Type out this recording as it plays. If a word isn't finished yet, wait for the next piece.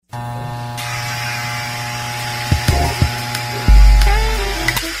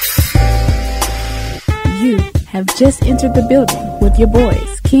have just entered the building with your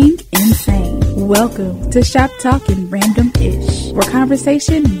boys, King and Sane. Welcome to Shop Talkin' Random-ish, where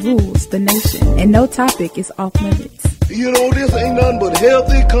conversation rules the nation and no topic is off limits. You know, this ain't nothing but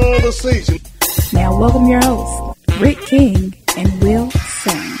healthy conversation. Now welcome your hosts, Rick King and Will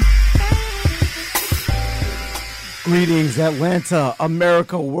Sane. Greetings, Atlanta,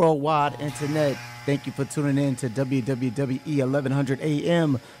 America, worldwide internet. Thank you for tuning in to WWWE 1100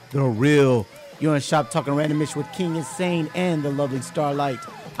 AM, The Real. You're in Shop Talking Randomish with King and Sane and the lovely Starlight.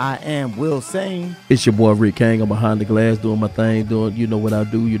 I am Will Sane. It's your boy Rick King. I'm behind the glass doing my thing, doing, you know what I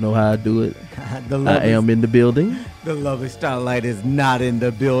do, you know how I do it. I am in the building. The lovely Starlight is not in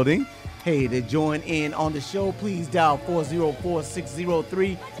the building. Hey, to join in on the show, please dial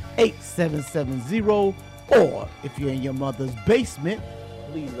 404-603-8770. Or if you're in your mother's basement,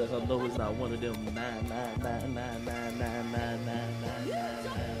 Please let her know it's not one of them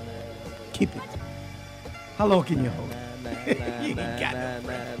 99999999999. keep it. How long can you hold?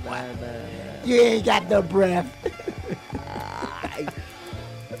 You ain't got the breath.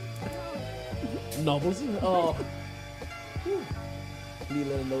 Numbers. Please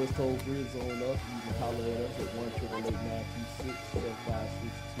let her know it's toll free. It's on us. You can holler at us at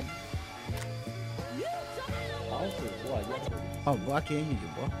 1-888-926-7562. Also, boy, Oh, boy, I can't hear you,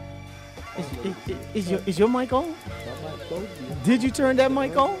 boy. Is your mic on? Did you turn that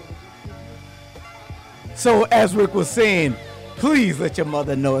mic on? So, as Rick was saying, please let your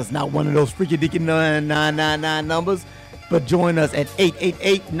mother know it's not one of those freaky dicky 9999 numbers, but join us at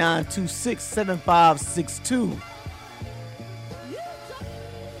 888-926-7562.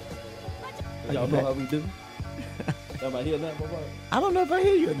 y'all know how we do? Y'all might hear that, bro? I don't know if I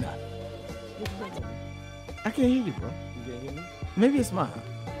hear you or not. I can't hear you, bro. You can't hear me? Maybe it's mine.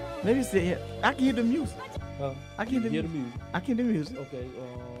 Maybe it's the I can hear the music. Huh? I can hear the music. I can hear the music. Okay.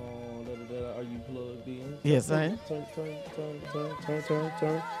 Are you plugged in? Yes, I am. Turn.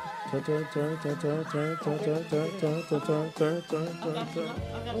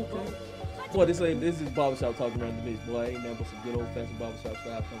 Boy, this is barbershop talking around the bitch. Boy, ain't nothing but some good old fashioned barbershop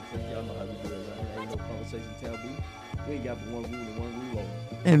style conversation. Y'all know how we do it around here. Ain't no conversation taboo. We ain't got but one rule and one rule only.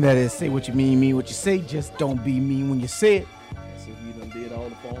 And that is say what you mean what you say. Just don't be mean when you say it. And since we done did all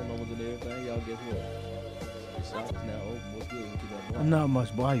the phone numbers and everything, y'all guess what? The shop is now open. What's good with you, that boy? Not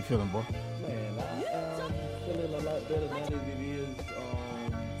much, boy. How you feeling, boy? Man, I'm feeling a lot better now that it is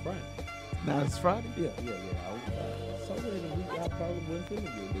Friday. Now it's Friday? Yeah. Somewhere in the week I probably wasn't feeling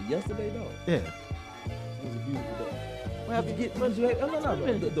good. But yesterday, though, Yeah. it was a beautiful day. Well, have to get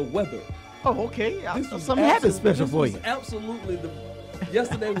The weather. Oh, okay. This Something happened special for you. Absolutely.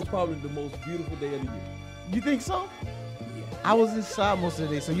 Yesterday was probably the most beautiful day of the year. You think so? Yeah. I was inside most of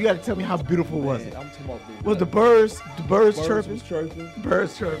the day, so you got to tell me how beautiful was it? I'm talking about Was the weather. birds Birds chirping? was chirping.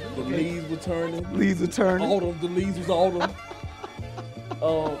 Birds chirping. The leaves were turning. Leaves were turning. Autumn. The leaves was autumn.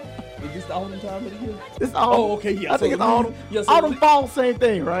 Is this the autumn time of the year? It's autumn. Oh, okay, yeah. I think it's autumn. Yes, Autumn, fall, same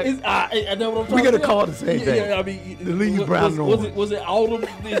thing, right? I know what I'm We talking gotta call it the same thing. Yeah, I mean, The leaves brown and orange. Was it autumn?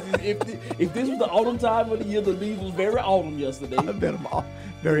 If this was the autumn time of the year, the leaves was very autumn yesterday. I bet I'm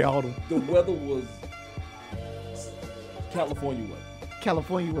very autumn. The weather was California weather.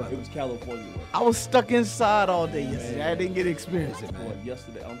 California weather. It was California weather. I was stuck inside all day yesterday. Man. I didn't get to experience it, Boy, man.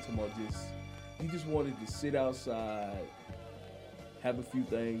 yesterday, I'm talking about you just wanted to sit outside, have a few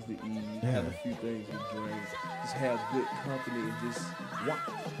things to eat, have a few things to drink, just have good company and just watch.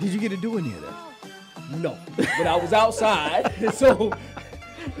 Did you get to do any of that? No, but I was outside, so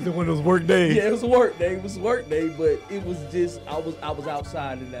Is it one of those work days? yeah, it was a work day. It was a work day, but it was just I was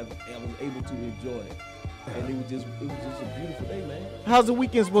outside and I was able to enjoy it, and it was just a beautiful day, man. How's the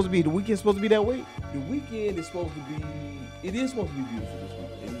weekend supposed to be? The weekend supposed to be that way? The weekend is supposed to be beautiful this week,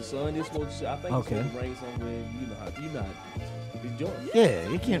 and the sun is supposed to. I think it's supposed to rain somewhere. You know how enjoy it. Yeah,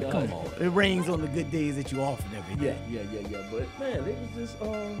 it can't come on. It rains on the good days that you off and everything. Yeah. But man, it was just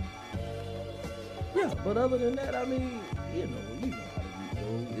yeah. But other than that, I mean, you know how the week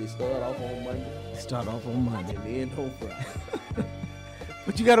goes. They start off on Monday. And end on Friday.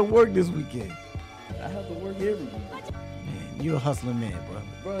 But you got to work this weekend. I have to work every week. Man, you're a hustling man, bro.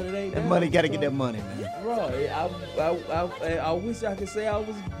 Bro, it ain't that money got to get that money, man. Bro, I wish I could say I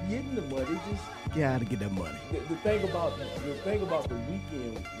was getting the money. Just got to get that money. The thing about the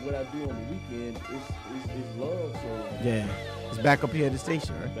weekend, what I do on the weekend is love. So yeah, it's back up here at the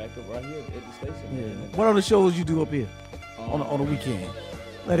station, right? Back up right here at the station. Yeah. Man. What are the shows you do up here on the weekend?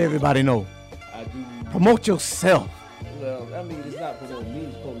 Let everybody know. I do. Promote yourself. Well, I mean, it's not promoting me.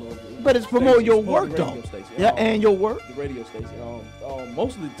 It's promoting. But it's promoting your work, though. Yeah, and your work. The radio station.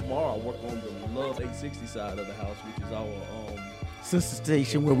 Mostly tomorrow I work on the Love 860 side of the house, which is our sister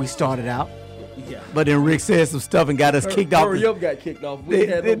station where we started out. Yeah. But then Rick said some stuff and got us kicked off. Hurry Up got kicked off. We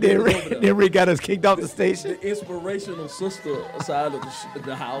had no business over there. Then Rick got us kicked off the station. The inspirational sister side of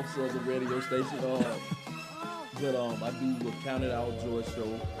the house of the radio station. But I do the Count It Out Joy show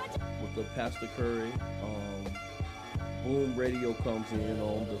with the Pastor Curry. Boom Radio comes in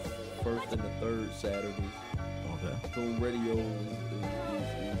on the first and the third Saturdays. Okay. Boom Radio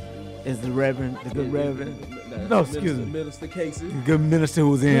is the Reverend, the good Reverend. No, excuse me. Minister Casey. The good minister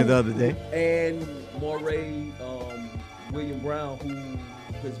who was in here the other day. And Moray William Brown, who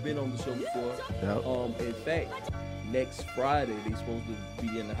has been on the show before. Yep. In fact, next Friday they supposed to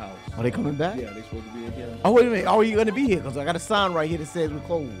be in the house. Are they coming back? Yeah, they supposed to be in here. Oh, wait a minute. Are you going to be here? Because I got a sign right here that says we're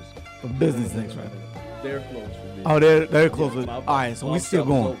closed for business next Friday. They're closed for business. Oh, they're closed. Yeah, all right, so we still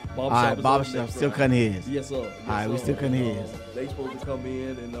going. All right, Barbershop still cutting his. Yes, sir. All right, we still cutting his. They supposed to come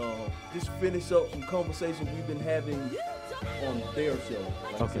in and just finish up some conversations we've been having on their show.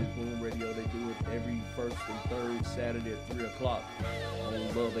 Like I said, Boom Radio, they do it every first and third Saturday at 3 o'clock on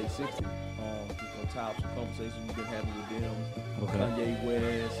Love 860. Just on top some conversations we've been having with them. Okay. Kanye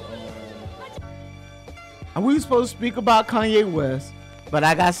West. And we were supposed to speak about Kanye West, but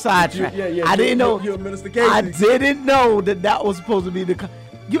I got sidetracked. Yeah, I didn't know. You're Minister Casey. I didn't know that was supposed to be the.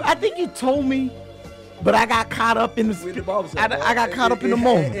 I think you told me, but I got caught up in the. I got caught up in the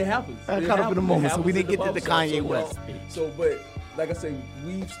moment. It happens. I got caught up in the moment, so we didn't get to the Kanye West. So, but like I say,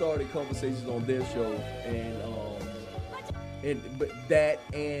 we've started conversations on their show, and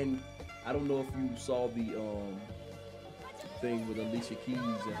I don't know if you saw the thing with Alicia Keys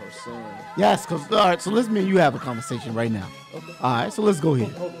and her son. Yes, all right. So let's me and you have a conversation right now. Okay. All right. So let's go here.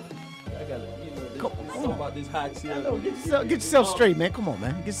 Hold on. I gotta, there's something about this hot shit. Get yourself straight, man. Come on,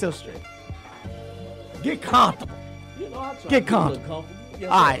 man. Get yourself straight. Get comfortable. Get comfortable. Yes,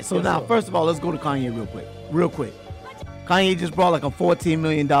 all right. So now, first of all, let's go to Kanye real quick. Kanye just brought like a $14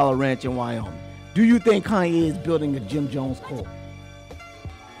 million ranch in Wyoming. Do you think Kanye is building a Jim Jones cult?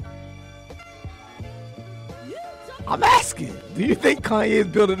 I'm asking. Do you think Kanye is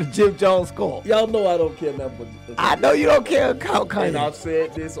building a Jim Jones cult? Y'all know I don't care nothing but I know you don't care about Kanye. And I've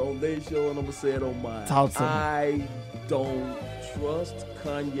said this on their show and I'm going to say it on mine. I don't trust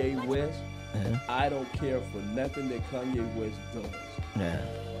Kanye West. Uh-huh. I don't care for nothing that Kanye West does. Yeah.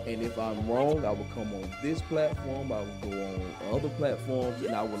 And if I'm wrong, I will come on this platform, I will go on other platforms,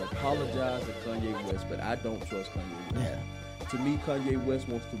 and I will apologize to Kanye West, but I don't trust Kanye West. Yeah. To me, Kanye West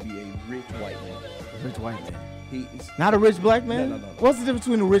wants to be a rich white man. A rich white man. He's not a rich black man? No. What's the difference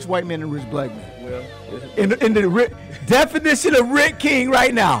between a rich white man and a rich black man? Well, in the definition of Rick King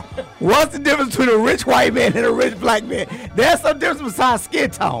right now, what's the difference between a rich white man and a rich black man? There's some difference besides skin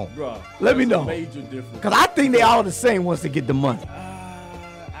tone. Bro, let me know. Major difference. Because I think they all the same once they get the money.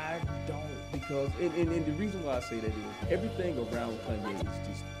 I don't, because and the reason why I say that is everything around Kanye is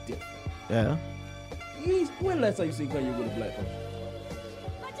just different. Yeah. When last time you seen Kanye with a black person?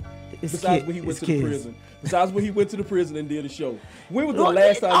 Besides when he went to the prison. Besides when he went to the prison and did a show. When was the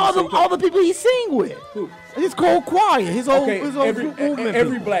last time all the people he sing with? Who? His whole choir. His whole every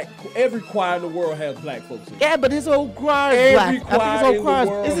choir in the world has black folks in it. Yeah, but his whole choir is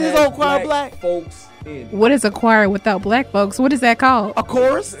black. Is his whole choir black? Folks in it. What is a choir without black folks? What is that called? A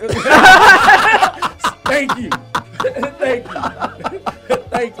chorus? Thank you.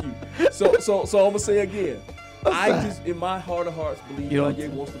 Thank you. So I'm gonna say again. I just, in my heart of hearts, believe Kanye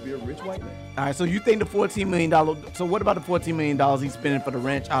wants to be a rich white man. All right, so you think the $14 million, so what about the $14 million he's spending for the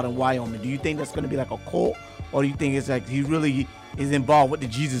ranch out in Wyoming? Do you think that's going to be like a cult, or do you think it's like he really is involved with the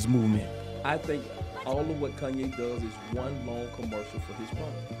Jesus movement? I think all of what Kanye does is one long commercial for his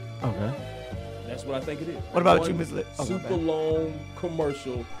product. Okay. That's what I think it is. What about you, Miss Lit? Super long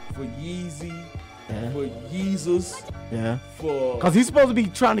commercial for Yeezy, for Yeezus. Yeah. For because he's supposed to be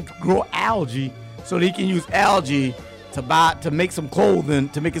trying to grow algae so that he can use algae to make some clothing,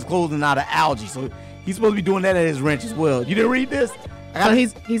 to make his clothing out of algae. So he's supposed to be doing that at his ranch as well. You didn't read this? So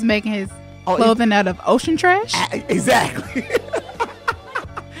he's making his clothing out of ocean trash? Exactly.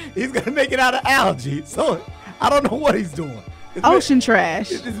 He's going to make it out of algae. So I don't know what he's doing. Ocean trash.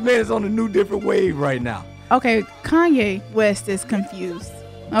 This man is on a new different wave right now. Okay, Kanye West is confused.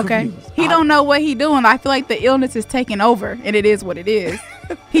 Okay? He don't know what he's doing. I feel like the illness is taking over, and it is what it is.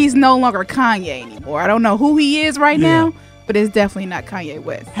 He's no longer Kanye anymore. I don't know who he is right now, but it's definitely not Kanye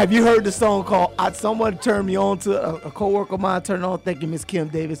West. Have you heard the song called Someone Turned Me On to a coworker of mine turned on? Thank you, Miss Kim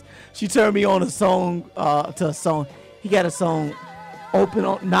Davis. She turned me on to a song. He got a song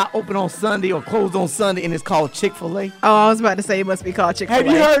not open on Sunday or closed on Sunday, and it's called Chick-fil-A. Oh, I was about to say it must be called Chick-fil-A.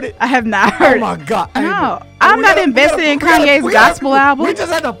 Have you heard it? I have not heard it. Oh my God. No, I'm not invested in Kanye's gospel album. We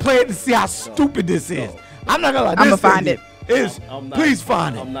just had to play it to see how stupid this is. I'm not gonna lie. I'm gonna find it. I'm not. Please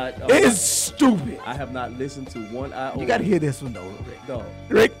find it. I'm not. It's stupid. I have not listened to one iota. You gotta hear this one though, Rick. No.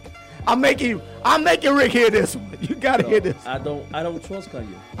 Rick, I'm making Rick hear this one. You gotta hear this. I don't trust Kanye.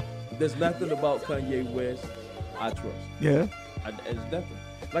 There's nothing about Kanye West I trust. Yeah. There's nothing.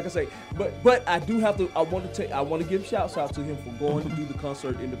 Like I say, but I do have to. I want to give shouts out to him for going to do the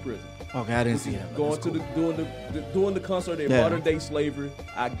concert in the prison. Okay, I didn't see that. Going to doing the concert in modern day slavery.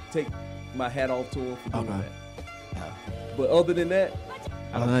 I take my hat off to him for doing that. Yeah. But other than that,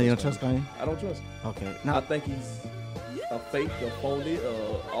 I don't know. You don't trust Kanye? I don't trust him. Okay. I think he's a fake, a phony,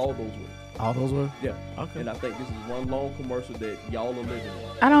 all those words. All those were? Yeah. Okay. And I think this is one long commercial that y'all are living in.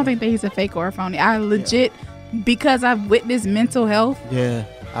 I don't think that he's a fake or a phony. I legit, because I've witnessed mental health. Yeah,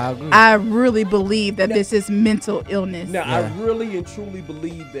 I agree. I really believe that this is mental illness. Now, I really and truly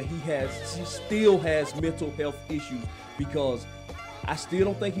believe that he still has mental health issues, because I still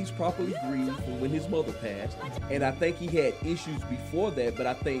don't think he's properly grieved from when his mother passed. And I think he had issues before that, but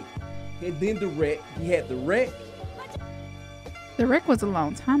I think, and then he had the wreck. The wreck was a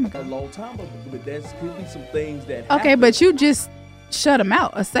long time ago. But there could be some things that okay, happen. but you just shut him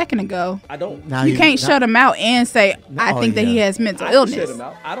out a second ago. I don't. You can't shut him out and say, I think that he has mental illness. Shut him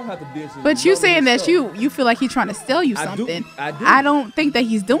out. I don't have to diss him. But you saying that you feel like he's trying to sell you something. I do. I don't think that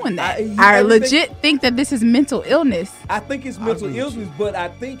he's doing that. I legit think that this is mental illness. I think it's mental illness, but I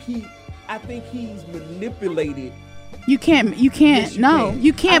think he's manipulated. You can't Yes,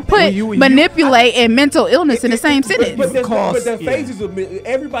 you can't put manipulate and mental illness in the same sentence. But the phases of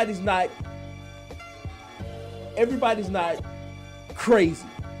everybody's not crazy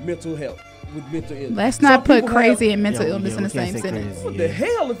mental health with mental illness. Let's not put crazy and mental illness in the same sentence. What the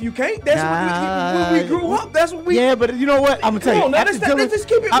hell if you can't? That's what when we grew up. That's what we. Yeah, but you know what? I'm gonna tell you. Let's just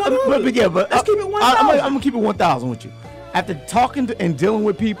keep it 100. Let's keep it 1,000. I'm gonna keep it 1,000 with you. After talking to and dealing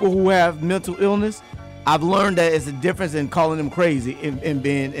with people who have mental illness, I've learned that it's a difference in calling them crazy and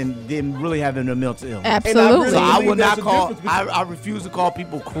them really having a mental illness. Absolutely. So I will not call. I refuse to call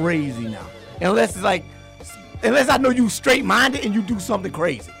people crazy now, unless I know you straight minded and you do something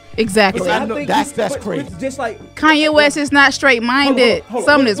crazy. Exactly. That's crazy. But just like Kanye West is not straight minded.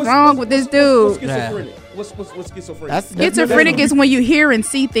 Something is wrong with this dude. What's schizophrenic? Schizophrenic is when you hear and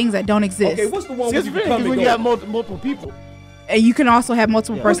see things that don't exist. Okay, what's the one schizophrenic is when you have multiple people. And you can also have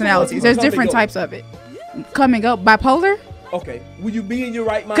multiple personalities. There's different types of it. Come and go. Bipolar? Okay. Will you be in your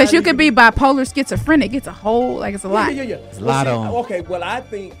right mind? Because you could be bipolar schizophrenic. It's a whole, it's a lot. Yeah. It's a lot on. Okay, well, I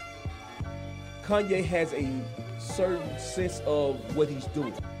think Kanye has a certain sense of what he's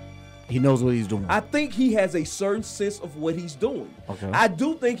doing. He knows what he's doing. I think he has a certain sense of what he's doing. Okay. I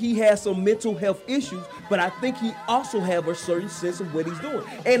do think he has some mental health issues, but I think he also has a certain sense of what he's doing.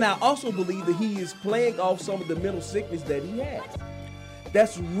 And I also believe that he is playing off some of the mental sickness that he has.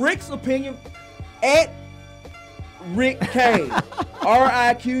 That's Rick's opinion at Rick Kane.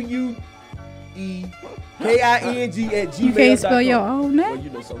 RIQUEKING at gmail.com. You can't spell your own Well, name? you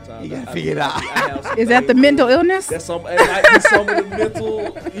know, sometimes You gotta figure it out. Is that the mental illness? That's some of the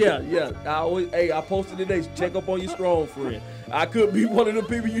mental. Yeah. I posted today. Check up on your strong friend. I could be one of the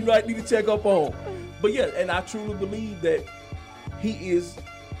people you might need to check up on. But yeah, and I truly believe that he is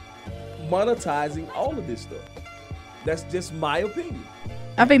monetizing all of this stuff. That's just my opinion.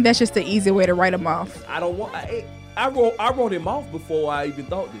 I think that's just the easy way to write him off. I don't want. I wrote him off before I even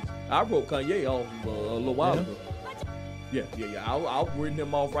thought this. I wrote Kanye off a little while ago. Yeah. I've written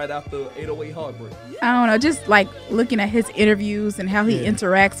him off right after 808 Heartbreak. I don't know, just like looking at his interviews and how he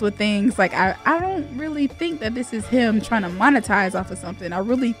interacts with things. Like I don't really think that this is him trying to monetize off of something. I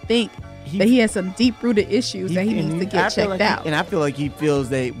really think that he has some deep rooted issues that he needs to get checked out. And I feel like he feels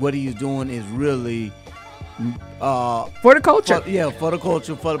that what he's doing is really for the culture. For the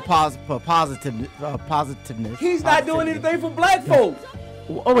culture, for positiveness. He's not doing anything for black folks.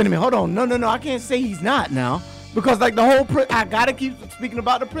 Oh, wait a minute. Hold on. No. I can't say he's not now. Because like the whole, I got to keep speaking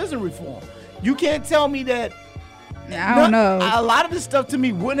about the prison reform. You can't tell me that. I don't know. A lot of this stuff to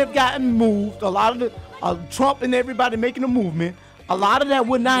me wouldn't have gotten moved. A lot of the Trump and everybody making a movement. A lot of that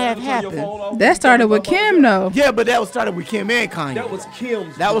would not have happened. That started with Kim, though. Yeah, but that was started with Kim and Kanye. That was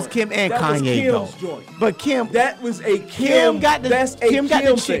Kim's. That was Kim and Kanye, though. Joint. But Kim. That was a Kim. Got the, that's a Kim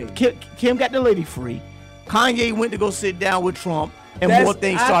thing. Kim got the lady free. Kanye went to go sit down with Trump, and more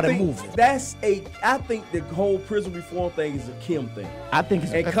things started moving. I think the whole prison reform thing is a Kim thing. I think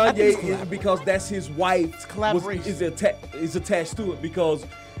it's Kanye is because that's his wife. It's collaboration. Is attached to it because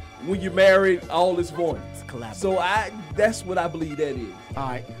when you're married, all is void. So that's what I believe that is. All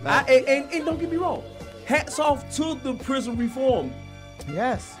right. And don't get me wrong. Hats off to the prison reform.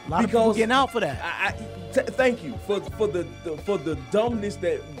 Yes. A lot of people getting out for that. Thank you for the dumbness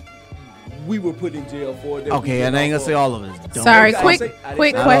that we were put in jail for. Okay, and I ain't gonna say all of it. Sorry, I quick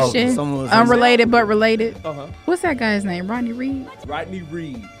say question. Unrelated but related. Uh-huh. What's that guy's name? Rodney Reed? Rodney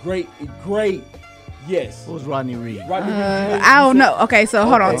Reed. Great. Yes. Who's Rodney Reed? Rodney Reed. I don't know. Okay, so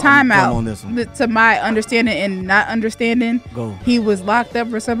hold on. Time out. On this one. To my understanding and not understanding, Go. he was locked up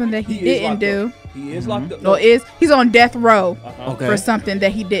for something that he didn't do. He is locked up. No, he's on death row Okay. for something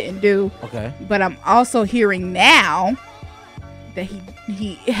that he didn't do. Okay. But I'm also hearing now that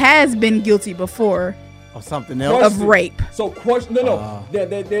he has been guilty before Or something else. of rape. So question, no.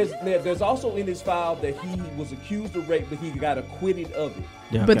 There's also in his file that he was accused of rape, but he got acquitted of it.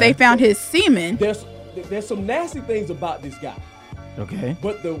 Yeah, But they found his semen. There's some nasty things about this guy. Okay.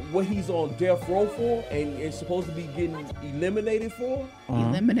 But what he's on death row for and is supposed to be getting eliminated for,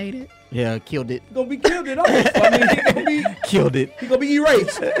 Eliminated. Yeah, killed it. he's gonna be killed it off. I mean, he's gonna be Killed it. He's gonna be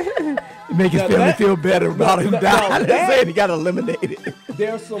erased. Make his Now family that- feel better about him now dying. that- Saying he got eliminated.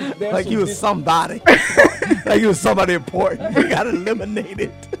 There's Like he was somebody. Like he was somebody important. He got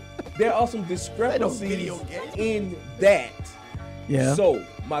eliminated. There are some discrepancies in that. Yeah. So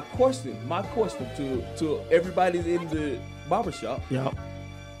my question to everybody in the barbershop: Yep.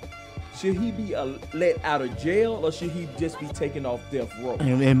 should he be let out of jail, or should he just be taken off death row?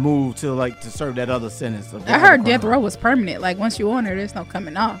 And move to serve that other sentence. I heard death row was permanent. Like once you on there, there's no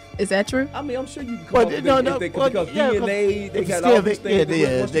coming off. Is that true? I mean, I'm sure you can come Well, up with no, it no, because well, yeah, DNA, they if got still all these they- things.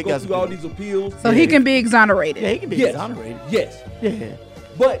 yeah, Once they you go got through all some- these appeals, So he can be exonerated. Yeah, he can be yes, exonerated. yes. Yeah.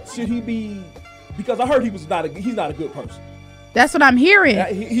 But should he be? Because I heard he's not a good person. That's what I'm hearing.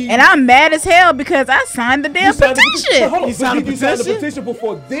 He- And I'm mad as hell because I signed the damn You signed the petition. Hold on, You signed did the you sign the petition? petition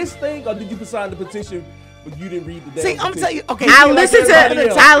before this thing, or did you sign the petition but you didn't read the damn See, I'm petition? telling you. Okay. I like listened everybody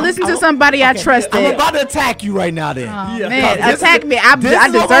else. to somebody I trusted. I'm about to attack you right now. Then. Oh, Yeah. man, This attack is- me. I this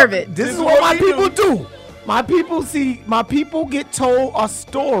is what deserve my- it. This is what my people do. My people get told a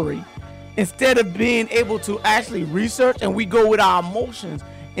story instead of being able to actually research, and we go with our emotions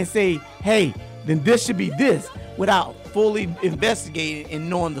and say, hey, then this should be this, without fully investigating and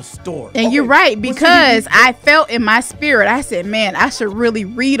knowing the story. And you're right, because I felt in my spirit, I said, man, I should really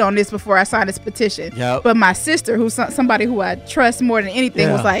read on this before I sign this petition. Yep. But my sister, who's somebody who I trust more than anything,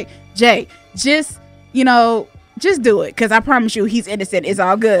 Yeah. was like, Jay, just do it. Because I promise you, he's innocent. It's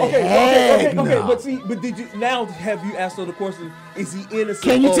all good. Heck no. But did you now have you asked her the question? Is he innocent?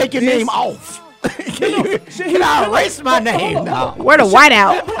 Can you of take your this? name off? Can I erase my name now? Where the white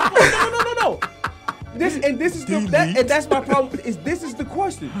out? No. This is that's my problem. This is the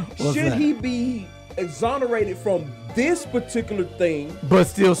question? What's Should that? he be exonerated from this particular thing, But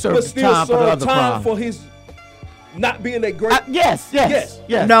still serve but still time for the serve other time crime. for his not being that great? Yes.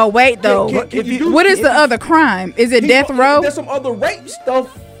 No, wait, though. Can you do- What is the other crime? Is it death row? There's some other rape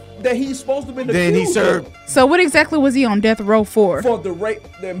stuff that he's supposed to be accused Then he served. of. So what exactly was he on death row for? For the rape,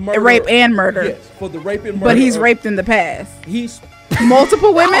 the murder, Rape and murder. Yes, for the rape and murder. But he's raped in the past. He's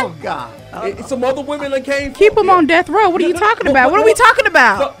Multiple women? Oh God. some other women that came. Keep him on death row. What are you talking about? What are we talking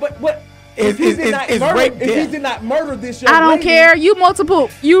about? But Is rape if death? he did not murder this young I don't lady, care. You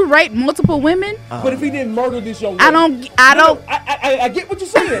rape multiple women? But if he didn't murder this young lady, I get what you're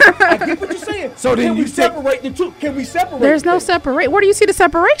saying. I get what you're saying. So then can you we separate the two? Can we separate? There's no them? separate. Where do you see the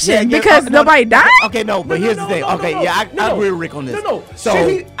separation? Yeah, because no, nobody died? Okay, no, but here's the thing. Okay, I agree with Rick on this. No. So Should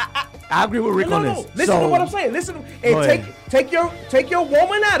he- I agree with Rick on No. this. Listen So- to what I'm saying. Listen Go and ahead. take your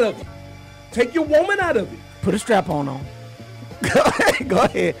woman out of it. Take your woman out of it. Put a strap on. Go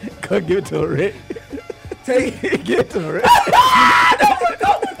ahead. Go give it to her, Rick. Give it to her, Rick. That was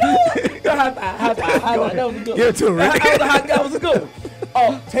good. Give it to her, Rick. That was a good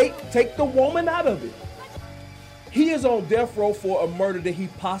one. Take the woman out of it. He is on death row for a murder that he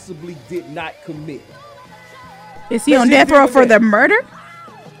possibly did not commit. Is he Let's on just death deal row with for that. the murder?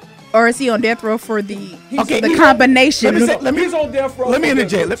 Or is he on death row for the Okay, the he's combination? He's on death row let me for the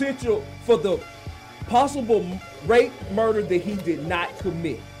interject. potential for the possible rape murder that he did not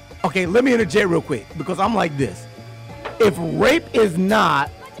commit. Okay, let me interject real quick because I'm like this. If rape is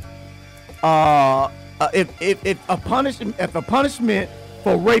not, if a punishment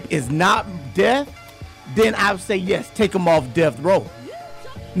for rape is not death, then I would say yes, take him off death row.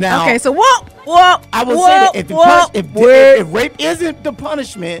 Now, Okay, so I would say that if rape isn't the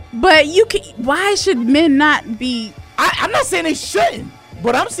punishment, but you can. Why should men not be? I'm not saying they shouldn't,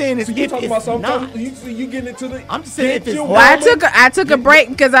 but I'm saying it's So you if talking about it's something? not. You getting into the? I'm just saying if it's your Well, I woman- took a break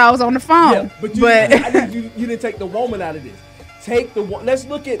because I was on the phone. Yeah, but I need you didn't take the woman out of this. Take the one. Let's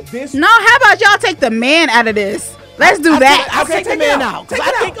look at this. No, how about y'all take the man out of this? Let's do that. I'll Okay, take the take man it out. out. 'Cause Take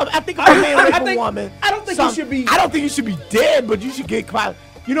it I think if a man I rape a think- woman, I don't think he should be- I don't think you should be dead, but you should get caught.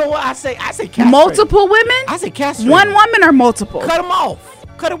 You know what I say? I say castrate. Multiple women? I say castrate. One woman or multiple? Cut them off.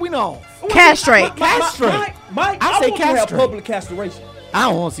 Cut a wiener off. Castrate. Castrate. Mike, I I say want to have castrate. public castration. I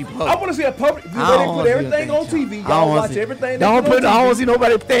don't want to see public. I want to see a public. They put everything on TV. Y'all watch everything. Don't put. I don't want to see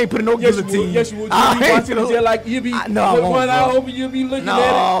nobody. They ain't putting no guillotine. Yes, you would. You be watching it just like you be. No, with one eye open, you be looking at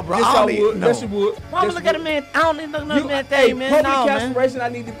it. No, bro. Yes, I would. Yes, you would. Mama, look at a man. I don't need to look at that thing, man. Public castration. I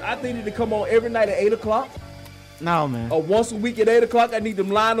needed to come on every night at 8:00. No, man. Or once a week at 8:00. I need them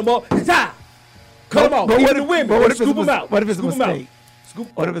line them up. It's time. Cut them off. But Even the women. Scoop them out. What if it's a mistake?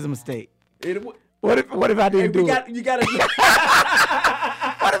 What if it's a mistake? What if I didn't do it? You gotta.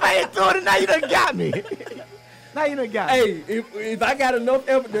 What if I ain't doing it? Now you done got me. Now you done got me. Hey, if I got enough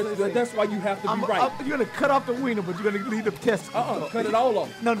evidence, that's why you have to be right. You're gonna cut off the wiener, but you're gonna leave the testicles. Cut it all off.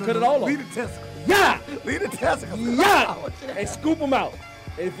 No, cut it all off. Leave the testicles. Yeah. Leave the testicles. Yeah. And scoop them out.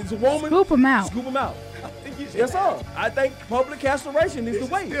 If it's a woman, Scoop them out. Scoop them out. Yes, sir. I think public castration is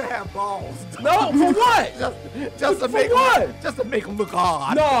the way. Still have balls. No, for what? Just to make what? Just to make them look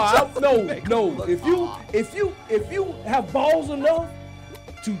hard. No. If you have balls enough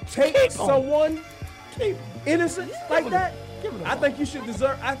to take someone innocent like that, I think you should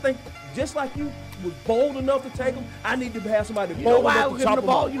deserve. I think just like you was bold enough to take them, I need to have somebody bold enough to chop them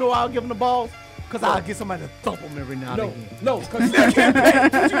off. You know why I'll give them the balls? Because I'll get somebody to thump them every now and again. No, because you still get paid.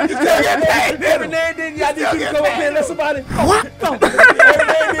 You still get paid. Every now and then, I need you to come up here and let somebody thump them. Every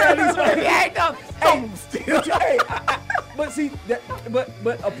now and then, I need somebody. Thump them still. But see, but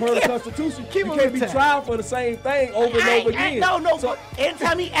a per the Constitution, you can't be tried for the same thing over and over again. No. So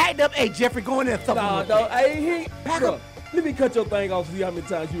anytime he act up, hey, Jeffrey, go in there and thump him. No, hey, pack up. Let me cut your thing off and see how many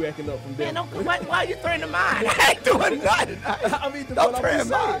times you acting up from there. Man, why are you threatening mine? I ain't doing nothing. I mean, don't threaten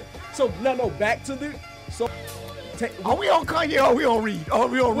mine. So, no, back to the... Are we on Kanye or we on Reed? We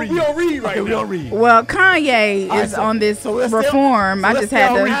on Reed. We on Reed right now. We on Reed. Well, Kanye is on this reform. I just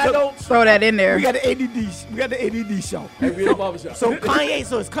had to throw that in there. We got the ADD show. Hey, we in the barbershop. So Kanye,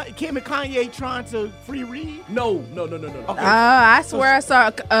 is Kim and Kanye trying to free Reed? No. Okay. I swear I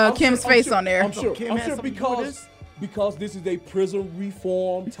saw Kim's face on there. I'm sure because this is a prison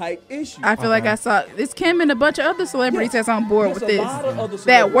reform type issue. I feel like I saw this Kim and a bunch of other celebrities that's on board with a this. lot of other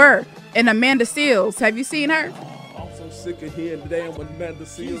That were. And Amanda Seales. Have you seen her? I'm so sick of hearing the damn Amanda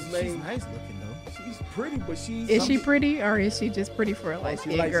Seales name. She's nice looking though. She's pretty, but she's... Is she pretty or is she just pretty for a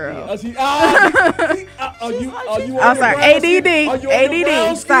light-skinned girl? I'm sorry,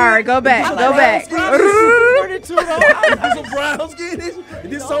 ADD. Sorry, go back. Is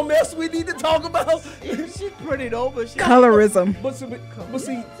this something else we need to talk about? She's pretty though, but she... Colorism. But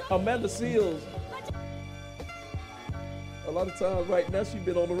see, Amanda Seales, a lot of times right now she's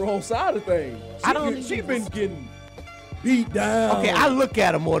been on the wrong side of things. She's been getting beat down. Okay, I look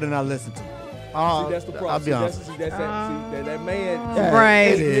at her more than I listen to her. See, that's the problem. I'll be honest. That man.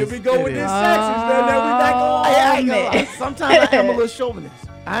 Right. Here we go with this sexist. Now we back on. Sometimes I am a little chauvinist.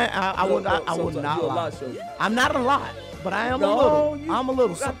 I would not lie. I'm not a lot, but I am a little. I'm a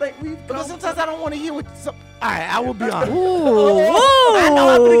little. I think because sometimes I don't want to hear what. All right, I will be honest. Ooh. I know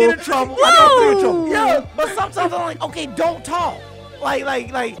I'm gonna get in trouble. Yeah, but sometimes I'm like, okay, don't talk. Like,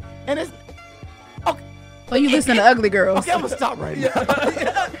 and it's. Okay. So you listen to Ugly Girls. Okay, I'm gonna stop right now.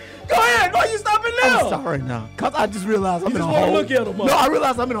 Go ahead. Why you stopping now? I'm gonna stop right now. Cause I just realized I'm in a just wanna hole. look at him, No, I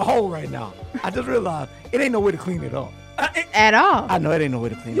realized I'm in a hole right now. I just realized it ain't no way to clean it up. At all. I know it ain't no way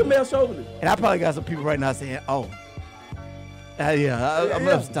to clean it You're up. male chauvinist. And I probably got some people right now saying, oh. I'm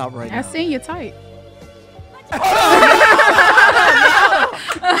gonna stop right now. I seen you tight. Hold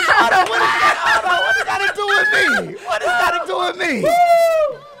on, what does that do with me? What does that do with me?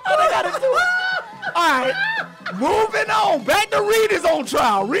 What does that do with me? All right, moving on. Back to Reed is on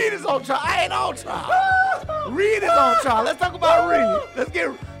trial. I ain't on trial. Reed is on trial. Let's talk about Reed. Let's get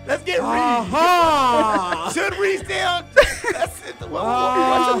Reed. Should Reed still?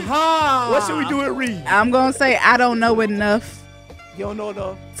 What should we do with Reed? I'm going to say I don't know enough You don't know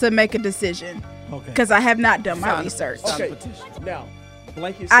enough? to make a decision. Okay. Because I have not done my research. Okay, now,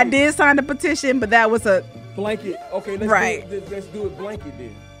 blanket. I did sign the petition, but that was a blanket. Okay, let's do it blanket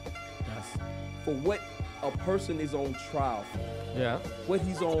then. Yes. For what a person is on trial for. Yeah. What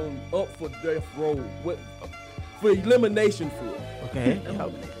he's up for death row. What for elimination for. Okay.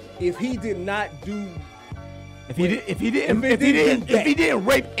 If he did not do. If he didn't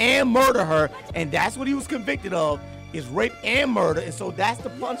rape and murder her, and that's what he was convicted of, is rape and murder, and so that's the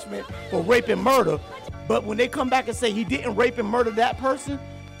punishment for rape and murder. But when they come back and say he didn't rape and murder that person,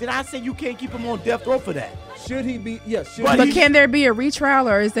 then I say you can't keep him on death row for that. Should he be? Yes. Yeah, but can there be a retrial,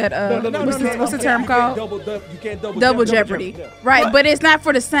 or is that what's the term called? You can't double jeopardy. Right, but it's not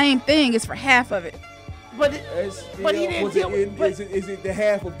for the same thing. It's for half of it. But he didn't deal with. Is it the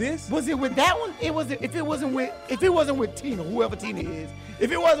half of this? Was it with that one? It wasn't. If it wasn't with Tina, whoever Tina is,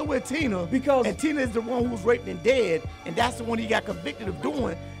 if it wasn't with Tina, and Tina is the one who's raped and dead, and that's the one he got convicted of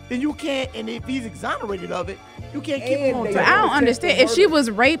doing, then you can't. And if he's exonerated of it, you can't keep him on. But I don't understand. If she was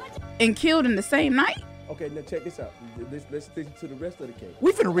raped and killed in the same night. Okay, now check this out. Let's stick to the rest of the case.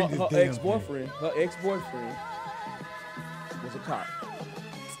 We finna read this her damn ex-boyfriend. thing. Her ex-boyfriend was a cop.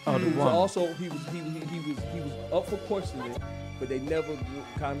 Also, he was up for questioning, but they never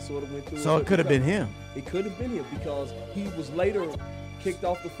kind of sort of went through it. So it could have been him. It could have been him because he was later kicked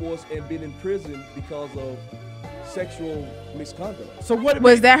off the force and been in prison because of sexual misconduct. So what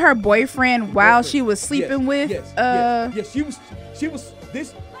was that? Her boyfriend while she was sleeping with? Yes. She was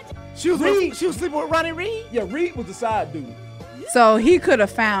sleeping with Ronnie Reed. Yeah, Reed was the side dude. So he could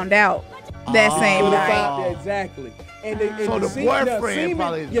have found out that same night. Exactly. And so the boyfriend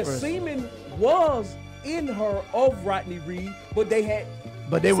probably is the person. Semen was in her of Rodney Reed, but they had.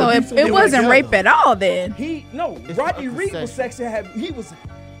 But they so were. It wasn't rape at all then. Rodney Reed was sexy. He was.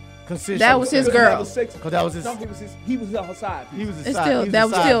 That was his girl. Because that was his. No, he was on her side. He was his it's side. Still, he was that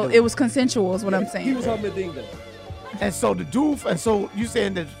was still. dude. It was consensual, is what I'm saying. He was her medinga. And so the dude. And so you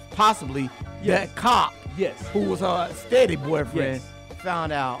saying that possibly that cop. Yes. Who was her steady boyfriend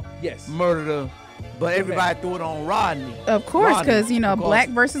found out. Yes. Murdered her. But everybody threw it on Rodney. Of course, because black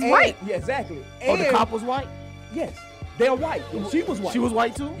versus white. Yeah, exactly. And the cop was white? Yes. They're white. She was white. She was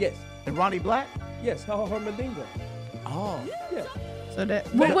white too? Yes. And Ronnie black? Yes, her medinga. Oh. Yeah. So that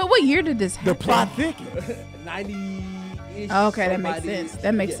what year did this happen? The plot thickens. 90-ish. Okay, that makes sense.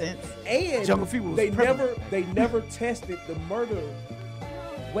 That makes sense. And Jungle Fever was they never tested the murder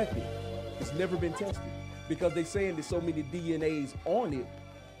weapon. It's never been tested because they saying there's so many DNAs on it.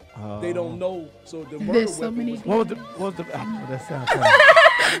 They don't know. So the murder There's so weapon many. What was the? I know that sounds kind of.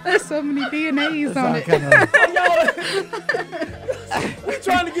 There's so many DNAs on it. We're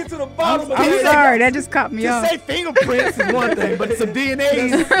trying to get to the bottom of it. I'm sorry, that just caught me off. To say fingerprints is one thing, but some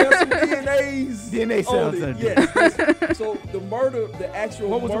DNAs. There's some DNAs. DNA sounds on it. Yes. So the murder, the actual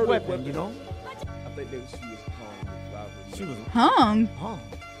what was murder the weapon? You know? I think she was hung. She was hung.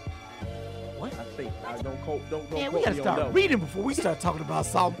 What? I think. I don't quote. Man, we gotta start reading before we start talking about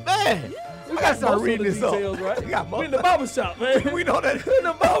something. Man, we gotta start reading this details, up. Right? We're in the barbershop, man. We know that. We're in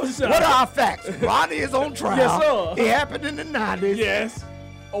the barbershop. What are our facts? Ronnie is on trial. Yes, sir. It happened in the 90s. Yes.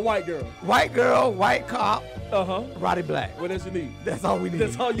 A white girl. White girl, white cop. Roddy black. What else you need? That's all we need.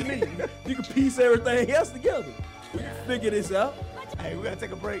 That's all you need. You can piece everything else together. We can figure this out. Hey, we gotta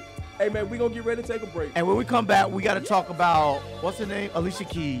take a break. Hey, man, we're going to get ready to take a break. And when we come back, we got to talk about, what's her name? Alicia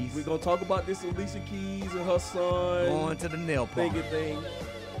Keys. We're going to talk about this Alicia Keys and her son. Going to the nail parlor. Thing.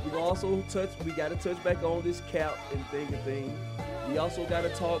 We're going to also we got to touch back on this cap and thing. We also got to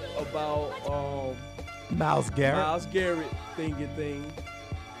talk about Miles Garrett thing.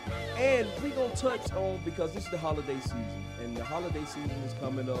 And we're going to touch on, because this is the holiday season, and the holiday season is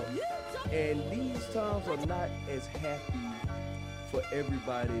coming up, and these times are not as happy for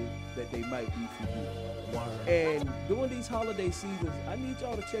everybody that they might be for you. Word. And during these holiday seasons, I need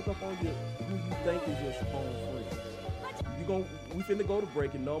y'all to check up on who you think is your strong friend. We finna go to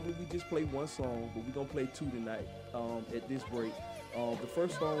break, and normally we just play one song, but we're gonna play two tonight at this break. The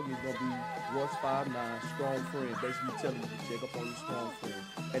first song is gonna be Royce 5'9", Strong Friend, basically telling you to check up on your strong friend.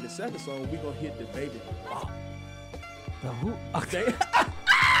 And the second song, we're gonna hit the baby. The who? Okay.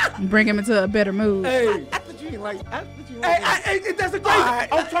 Bring him into a better mood. Hey. I thought you didn't like Hey, that's a great.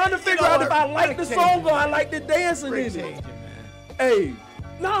 I'm trying to figure out if I like the song or I like the dancing in it. Hey,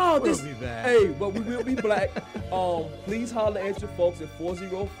 no, we'll be back. Hey, but we will be black. Please holler at your folks at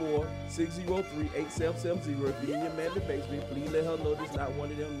 404-603-8770. If you're in your man's basement, please let her know this not one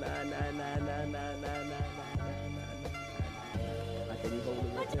of them 99999999999. I can't even hold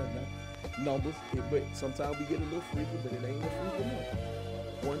it right there now. Numbers, but sometimes we get a little freaky, but it ain't a freaky number.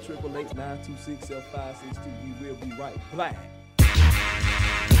 1-888-926-7562. We will be right back.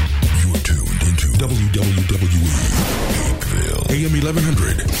 You are tuned into WWE AM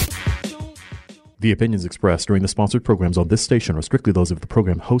 1100. The opinions expressed during the sponsored programs on this station are strictly those of the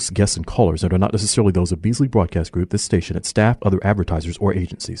program hosts, guests, and callers and are not necessarily those of Beasley Broadcast Group, this station, its staff, other advertisers, or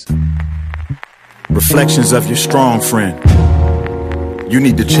agencies. Reflections of your strong friend. You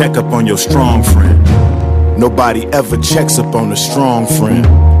need to check up on your strong friend. Nobody ever checks up on a strong friend.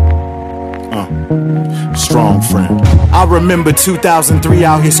 Strong friend. I remember 2003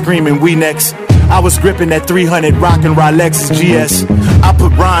 out here screaming, we next. I was gripping that 300 rockin' Rolex GS. I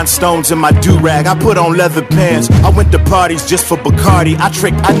put rhinestones in my do-rag, I put on leather pants. I went to parties just for Bacardi, I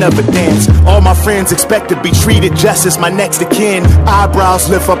tricked, I never danced. All my friends expect to be treated just as my next of kin. Eyebrows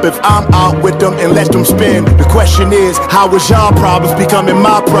lift up if I'm out with them and let them spin. The question is, how was y'all problems becoming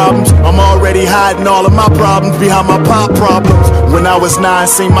my problems? I'm already hiding all of my problems behind my pop problems. When I was 9,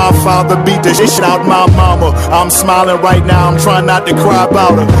 seen my father beat the shit out my mama. I'm smiling right now, I'm trying not to cry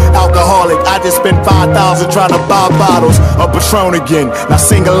about her. Alcoholic, I just spent 5,000 trying to buy bottles of Patron again. Now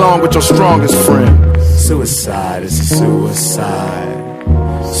sing along with your strongest friend. Suicide is a suicide.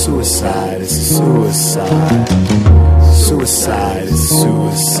 Suicide is a suicide. Suicide is a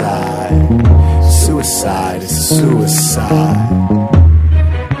suicide. Suicide is a suicide.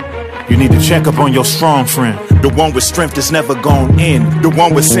 You need to check up on your strong friend. The one with strength that's never gone in. The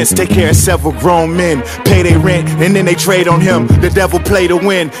one with sense, take care of several grown men. Pay their rent, and then they trade on him. The devil play to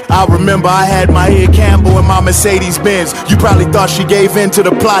win. I remember I had my Ed Campbell in my Mercedes Benz. You probably thought she gave in to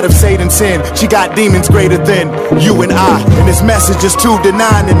the plot of Satan's sin. She got demons greater than you and I. And this message is 2 to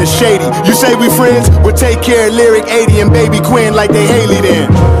 9 in the shady. You say we friends? Well, take care of Lyric 80 and Baby Quinn like they Haley then.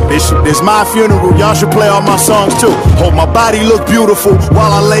 This my funeral, y'all should play all my songs too. Hope my body look beautiful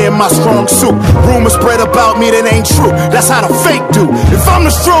while I lay in my strong suit. Rumors spread about me that ain't true. That's how the fake do. If I'm the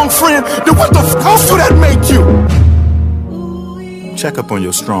strong friend, then what the f*** else do that make you? Check up on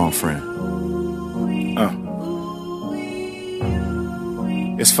your strong friend.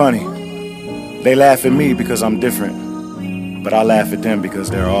 It's funny. They laugh at me because I'm different, but I laugh at them because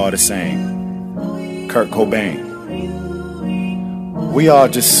they're all the same. Kurt Cobain. We all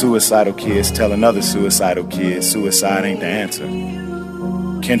just suicidal kids telling other suicidal kids suicide ain't the answer.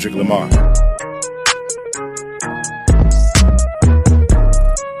 Kendrick Lamar.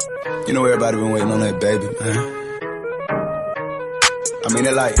 You know everybody been waiting on that baby, man. I mean,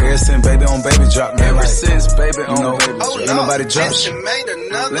 it like ever since Baby on Baby drop, man. Ever since Baby on Baby drop. Ain't nobody drop shit.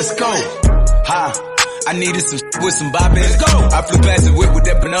 Let's go. Ha. I needed some with some bop in it. Let's go. I flew past the whip with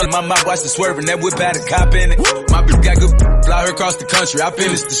that banana in my mouth, watched it swerving. That whip had a cop in it. My bitch got good, fly her across the country. I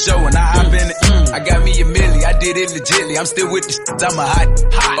finished the show and I hop in it. I got me a milli, I did it legitly. I'm still with the shit, I'm a hot.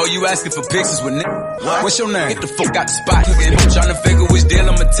 Oh, you asking for pictures with nigga? What's your name? Get the fuck out the spot. I'm trying to figure which deal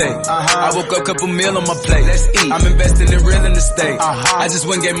I'ma take. I woke up, couple meal on my plate. Let's eat. I'm investing in real estate. I just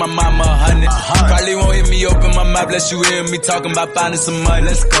went and gave my mama 100. Probably won't hear me open my mouth, unless you hear me talking about finding some money.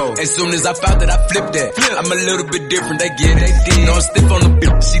 Let's go. As soon as I found that, I flipped that. I'm a little bit different, they get it. No, I'm stiff on the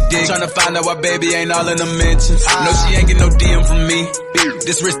bitch, she dig. Tryna find out why baby ain't all in the mentions. No, she ain't get no DM from me.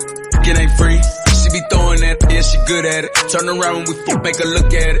 This wrist, it ain't free. She be throwing that, yeah, she good at it. Turn around when we fuck, make her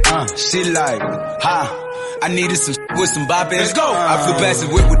look at it. She like, I needed some with some bop in it. Let's go. I flew past the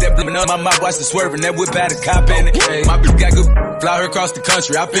whip with that blowing up my mouth, watched it swerving. That whip had a cop in it. My bitch got good, fly her across the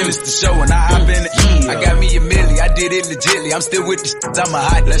country. I finished the show and I hop in it. I got me a milli, I did it legitly. I'm still with the shit, I'm a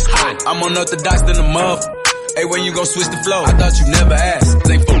hot. Let's go. I'm unorthodox than a muff. Hey, when you gon' switch the flow? I thought you never asked.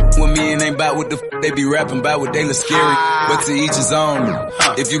 They f*** with me and ain't bout what the f*** they be rapping about, what they look scary. But to each his own.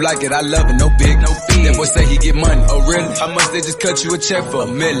 If you like it, I love it, no big. That boy say he get money. Oh really? How much they just cut you a check for?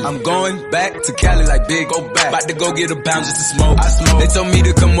 $1 million. I'm going back to Cali like big, go back. About to go get a pound just to smoke. I smoke. They told me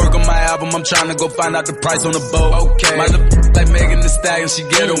to come work on my album. I'm trying to go find out the price on the boat. Okay. My little like Megan Thee Stallion, she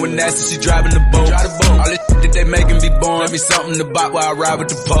ghetto and nasty, she driving the boat. All this shit that they making be born. Let me something to buy while I ride with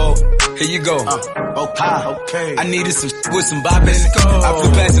the pole. Here you go. Okay. I needed some with some bop in it. I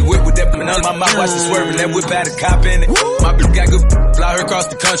flew past the whip with that banana in my mouth, watched it swerving. That whip had a cop in it. My bitch got good, fly her across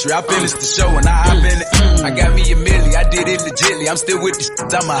the country. I finished the show and I hop in it. I got me a milli, I did it legitly. I'm still with the shit,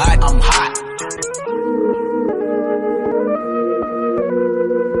 I'm a hot. I'm hot.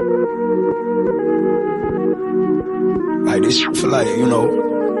 Like this shit for like, you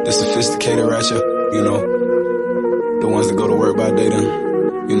know, the sophisticated ratchet, you know, the ones that go to work by day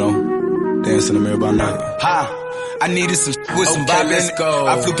then, you know, dance in the mirror by night. I needed some with some bop in it.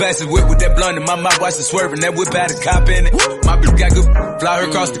 I flew past the whip with that blunt in my mouth, watched it swerving. That whip had a cop in it. My bitch got good, fly her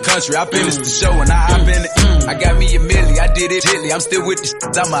across the country. I finished the show and I hop in it. I got me a milli, I did it legitly. I'm still with the shit,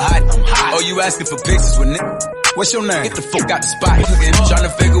 I'm a hot. Oh, you asking for pictures with nigga? What's your name? Get the fuck out the spot. Trying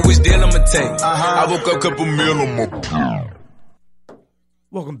to figure which deal I'ma take. I woke up, couple meal on my.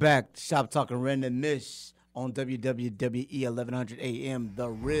 Welcome back to Shop Talking Random Mish on WWWE 1100 AM, The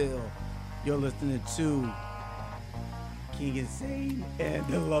Real. You're listening to King and Sane and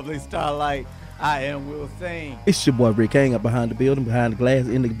the lovely Starlight. I am Will Sane. It's your boy Rick Hang up behind the building, behind the glass,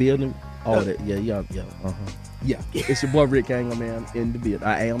 in the building, all that. Yeah. Yeah, it's your boy Rick Hang, man, in the building.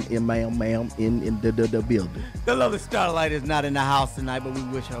 I am in ma'am, in the building. The lovely Starlight is not in the house tonight, but we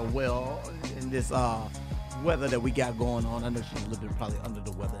wish her well in this weather that we got going on. I know she's a little bit probably under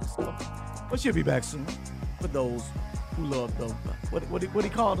the weather and stuff, but she'll be back soon. For those who love the what do you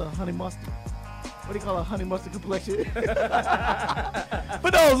call the honey mustard? What do you call a honey mustard complexion?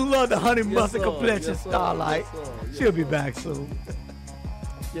 For those who love the honey mustard complexion, Starlight, she'll be back soon.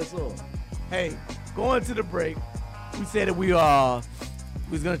 Yes, sir. Hey, going to the break, we said that we was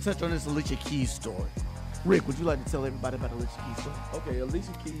gonna touch on this Alicia Keys story. Rick, would you like to tell everybody about Alicia Keys story? Okay,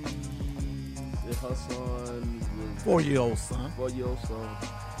 Alicia Keys and her son, 4-year-old son. 4-year-old son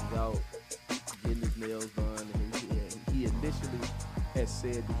was out getting his nails done, and he initially had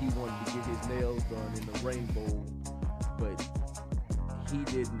said that he wanted to get his nails done in the rainbow, but he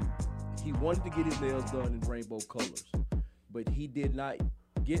didn't. He wanted to get his nails done in rainbow colors, but he did not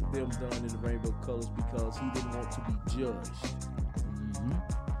get them done in the rainbow colors because he didn't want to be judged.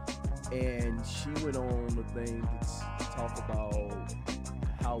 Mm-hmm. And she went on the thing to talk about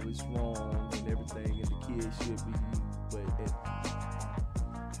how it's wrong and everything, and the kids should be. But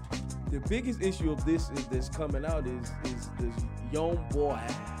the biggest issue of this that's coming out is this young boy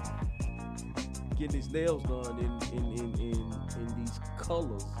getting his nails done in these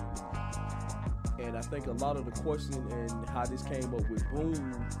colors. And I think a lot of the question and how this came up with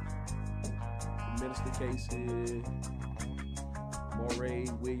Boone, Minister Casey, Moray,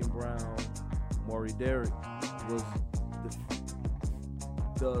 William Brown, Maury Derrick, was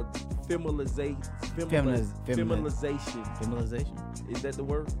the feminization. Is that the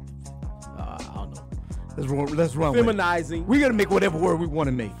word? I don't know. Let's run. Feminizing. We're gonna make whatever word we want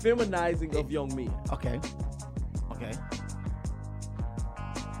to make. Feminizing of young men. Okay.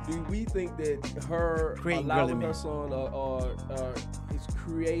 Do we think that her allowing her son or is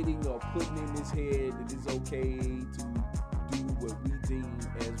creating or putting in his head that it's okay to do what we deem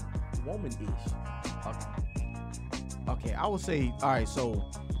as womanish? Okay, I would say, all right. So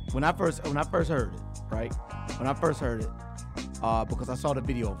when I first heard it, right? When I first heard it, because I saw the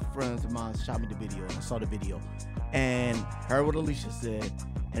video, friends of mine shot me the video, and I saw the video, and heard what Alicia said,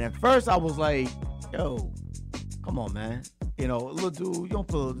 and at first I was like, "Yo, come on, man." You know, little dude,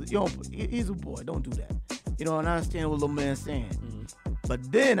 he's a boy, don't do that. You know, and I understand what little man's saying. Mm-hmm.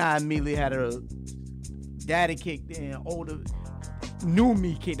 But then I immediately had a daddy kicked in, older, new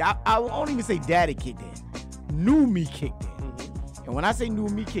me kicked in. I won't even say daddy kicked in. New me kicked in. Mm-hmm. And when I say new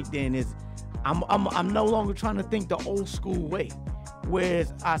me kicked in, is I'm no longer trying to think the old school way.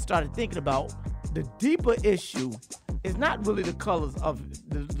 Whereas I started thinking about the deeper issue is not really the colors of,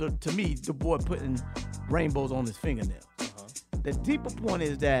 to me, the boy putting rainbows on his fingernails. The deeper point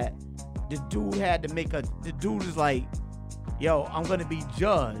is that the dude had to the dude is like, yo, I'm gonna be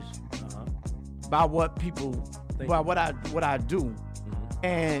judged by what people, by what I do. Mm-hmm.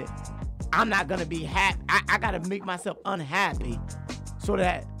 And I'm not gonna be happy. I gotta make myself unhappy so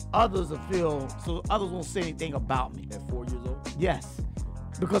that others won't say anything about me. At 4 years old? Yes.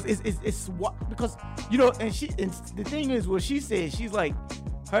 Because it's what, because, you know, and the thing is what she said, she's like,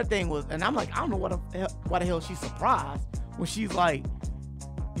 her thing was, and I'm like, I don't know why the hell she's surprised. When she's like,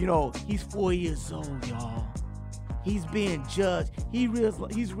 you know, he's 4 years old, y'all. He's being judged. He's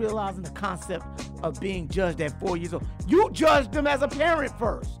realizing the concept of being judged at 4 years old. You judged them as a parent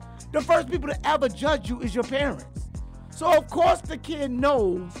first. The first people to ever judge you is your parents. So of course the kid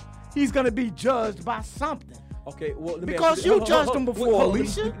knows he's gonna be judged by something. Okay, well, because you judged him before,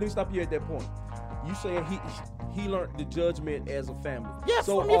 Alicia. Let me stop you at that point. You saying he learned the judgment as a family. Yes,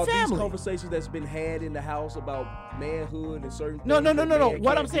 so from your family. These conversations that's been had in the house about manhood and certain No. things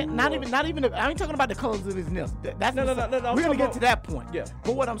What I'm saying, not even. I ain't talking about the colors of his nails. That's no. We're gonna get to that point. Yeah.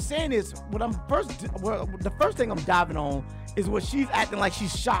 But what I'm saying is, the first thing I'm diving on is what she's acting like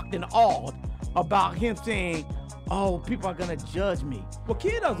she's shocked and awed about him saying, "Oh, people are gonna judge me." Well,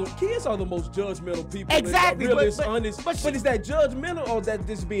 kids are the most judgmental people. Exactly, but honest. But is that judgmental or that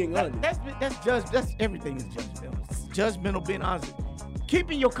just being honest? That's everything is judgmental. Judgmental, being honest,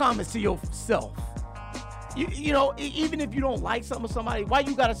 keeping your comments to yourself. You know, even if you don't like something or somebody, why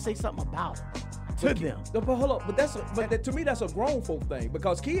you gotta say something about it to them? But hold up, to me that's a grown folk thing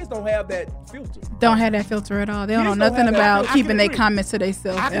because kids don't have that filter. Don't have that filter at all. They don't know nothing about keeping their comments to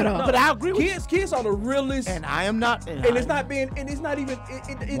themselves at all. But I agree with you. Kids are the realest, and I am not. And it's not even.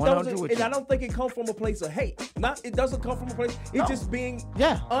 It doesn't. And I don't think it comes from a place of hate. It doesn't come from a place. It's just being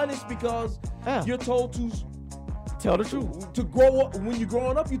honest because you're told to tell the truth. To grow up, when you're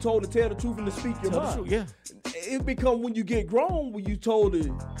growing up, you're told to tell the truth and to speak your mind. Tell the truth, It become when you get grown, when you told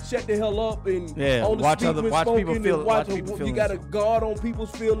to shut the hell up and watch people feel. You got to guard on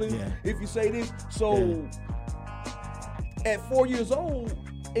people's feelings if you say this. So at 4 years old,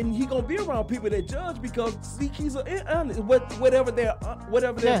 and he gonna be around people that judge because he's honest. Whatever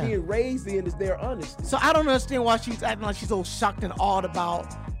they're being raised in is their honesty. So I don't understand why she's acting like she's so shocked and awed about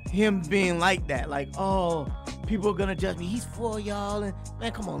him being like that. Like, oh, people are gonna judge me. He's for y'all, and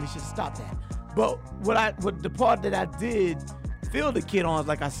man, come on, we should stop that. But what the part that I did feel the kid on is,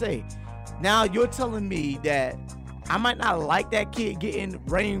 like I say, now you're telling me that I might not like that kid getting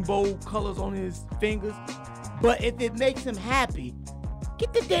rainbow colors on his fingers, but if it makes him happy,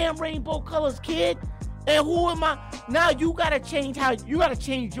 get the damn rainbow colors, kid. And who am I? Now you gotta change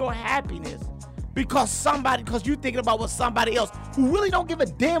your happiness because you're thinking about what somebody else who really don't give a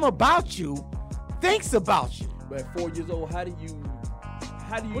damn about you thinks about you. But at 4 years old, how do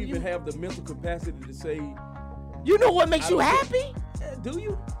you even have the mental capacity to say, you know what makes you happy? Do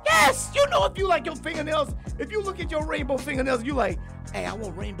you? Yes. You know, if you like your fingernails, if you look at your rainbow fingernails, you like, hey, I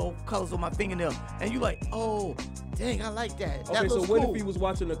want rainbow colors on my fingernails. And you like, oh, dang, I like that. Okay, so what if he was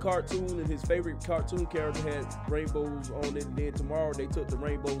watching a cartoon and his favorite cartoon character had rainbows on it, and then tomorrow they took the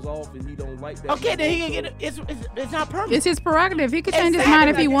rainbows off and he don't like that? Okay, then he can get it. It's not permanent. It's his prerogative. He could change his mind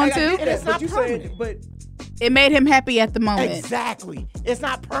if he wants to. It's not permanent. But it made him happy at the moment. Exactly. It's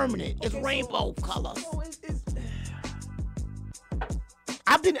not permanent. It's rainbow colors.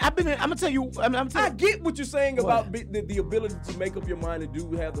 I'm gonna tell you. I get what you're saying about the ability to make up your mind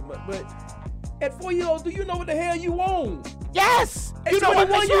and have the money, but at 4 years old, do you know what the hell you want? Yes. At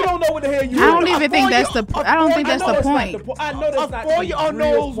 21, you don't know what the hell you want. I don't even think that's the. I don't think that's the point. I know that's not. A 4-year-old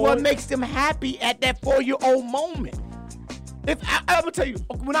knows what makes them happy at that 4-year-old moment. I'm gonna tell you,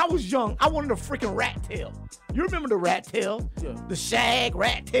 when I was young, I wanted a freaking rat tail. You remember the rat tail? Yeah. The shag,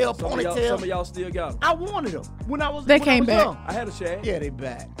 rat tail, ponytail. Some of y'all still got them. I wanted them when I was. They came back. Young. I had a shag. Yeah, they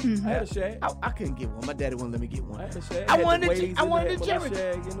back. Mm-hmm. I had a shag. I couldn't get one. My daddy wouldn't let me get one. I had a shag. I wanted a Jerry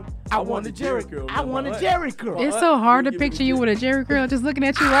curl. I wanted a Jerry curl. I wanted a Jerry curl. It's so hard to picture you with a Jerry curl just looking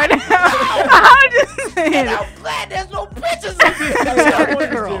at you right now. I'm just saying. And I'm glad there's no pictures of me. I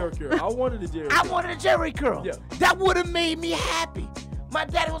wanted a Jerry curl. I wanted a Jerry curl. Yeah. That would have made me happy. My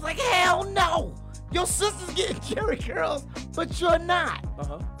daddy was like, hell no. Your sister's getting Jerry curls, but you're not.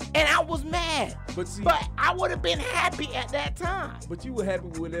 Uh-huh. And I was mad. But I would have been happy at that time. But you were happy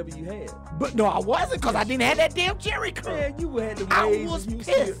with whatever you had. But no, I wasn't, because I didn't have that damn Jerry curl. Man, you had the waves. I was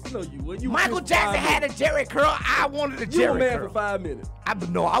pissed. No, you wouldn't. Michael Jackson had a Jerry curl. I wanted a Jerry curl. You were mad for 5 minutes.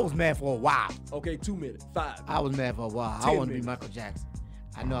 I was mad for a while. Okay, 2 minutes. 5. I was mad for a while. I wanted to be Michael Jackson.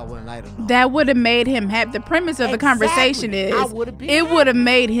 I know I wasn't light enough. That would have made him happy. The premise of the conversation is it would have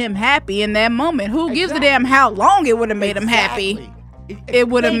made him happy in that moment. Who gives a damn how long it would have made him happy? It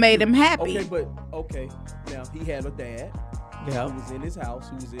would have made him happy. Okay. Now, he had a dad who was in his house,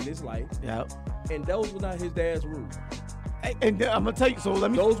 who was in his life. Yeah. And those were not his dad's rules. And I'm going to tell you,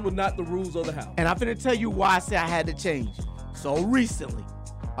 those were not the rules of the house. And I'm going to tell you why I say I had to change. So recently,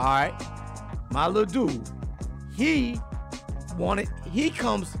 all right, my little dude, he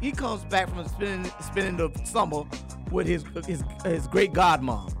comes back from spending the summer with his great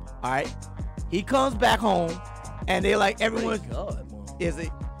godmom. All right, he comes back home, and they're like, everyone's is it?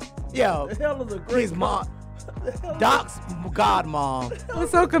 Yeah, the hell is a great his mom, Doc's godmom. I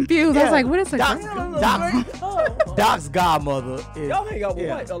was so confused. I was like, what is Doc's godmother is. Y'all hang out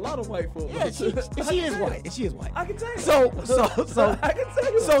with a lot of white folks. Yeah, she is white. And she is white. I can tell you. So I can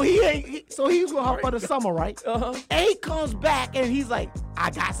tell you. So he's with her for the summer, right? Uh-huh. And he comes back and he's like,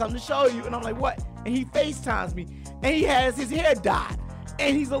 I got something to show you. And I'm like, what? And he FaceTimes me. And he has his hair dyed.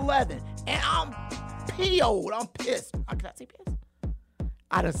 And he's 11. And I'm PO'd. I'm pissed. Can I say pissed?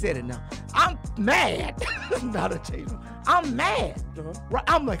 I done said it now. I'm mad. Not a change. I'm mad. Uh-huh. Right?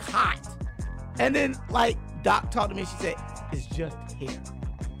 I'm like hot. And then like Doc talked to me and she said, it's just hair.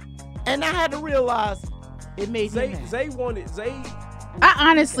 And I had to realize it made me mad. I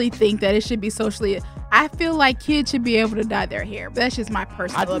honestly think that it should be socially. I feel like kids should be able to dye their hair, but that's just my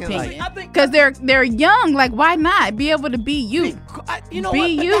personal opinion. Because they're young. Like, why not be able to be you? You know be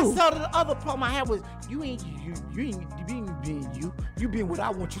what? you. That's the other problem I had was you ain't being you. You being what I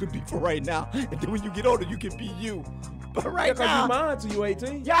want you to be for right now. And then when you get older, you can be you. But right now, you mine till you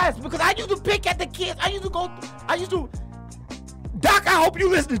 18. Yes, because I used to pick at the kids. I used to. Doc, I hope you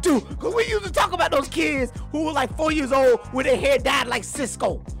listening too, because we used to talk about those kids who were like 4 years old with their hair dyed like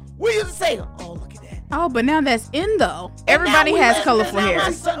Cisco. We used to say, oh, look at that. Oh, but now that's in though. Everybody has colorful hair.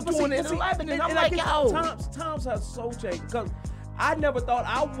 My son doing it at 11, and I'm like, yo. Times have so changed, because I never thought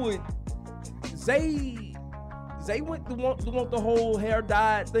I would. Zay went to want the whole hair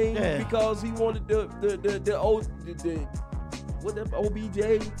dyed thing because he wanted the OBJ.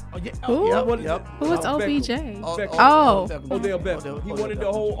 Oh, yeah. Who is OBJ? Odell Beckham. He wanted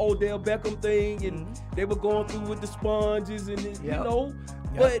the whole Odell Beckham thing, and they were going through with the sponges, and you know.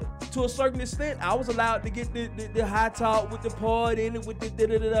 But to a certain extent, I was allowed to get the high top with the part in it with the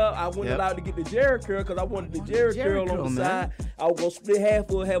da-da-da-da. I wasn't allowed to get the Jerry curl because I wanted the Jerry curl on the side. I was going to split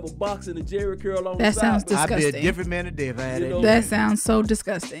half or have a box and the Jerry curl on the side. That sounds disgusting. I'd be a different man today if I had it. That sounds so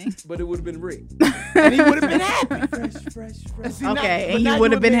disgusting. But it would have been Rick. And he would have been happy. fresh. See, okay, and you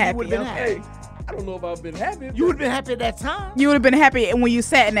would have been happy. Hey, I don't know if I've been happy. You would have been happy at that time. You would have been happy when you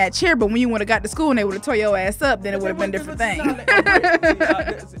sat in that chair, but when you would have got to school and they would have tore your ass up, then it would have been a different thing.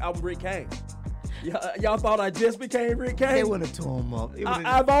 I'm Rick Kane. Y'all thought I just became Rick Kane? They would have tore him up.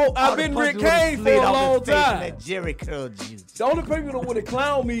 I've been Rick Kane for a long time. That Jerry curl juice. The only people that would have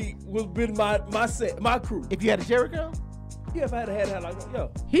clowned me would have been my crew. If you had a Jerry curl? Yeah, if I had a hat like that, yeah.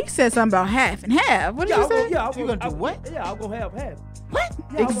 He said something about half and half. What did you say? You gonna do what? Yeah, I'm gonna have half. What?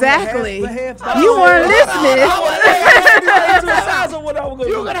 Yeah, exactly. You weren't listening.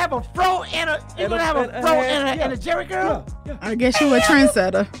 You were gonna have a fro and a Jerry curl? Yeah. I guess you a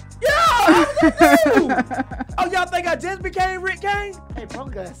trendsetter. Yeah. Oh, y'all think I just became Rick Kane? Hey,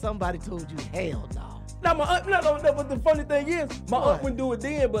 bro, somebody told you hell no. Now my aunt, no, but the funny thing is, my aunt wouldn't do it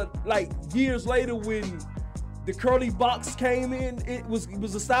then, but like years later when the curly box came in, it was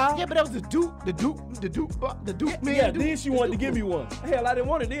a style. Yeah, but that was the Duke man. Yeah, then she wanted to give me one. Hell, I didn't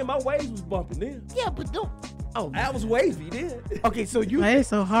want it then. My waves was bumping then. Yeah, but don't. Oh, I was wavy then. Okay, so you. It's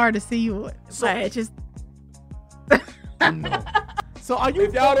so hard to see you. Just. No. So are you?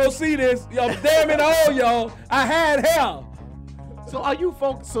 If y'all don't see this, y'all damn it all, y'all. I had hair. So are you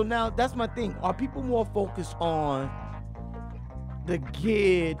focused? So now that's my thing. Are people more focused on the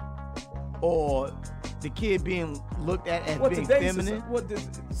kid or the kid being looked at as being feminine?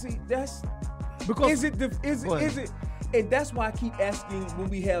 See, that's because is it? And that's why I keep asking when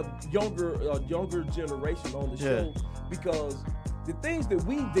we have younger generation on the show, because the things that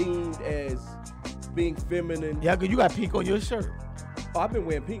we deemed as being feminine. Yeah, because you got pink on your shirt. Oh, I've been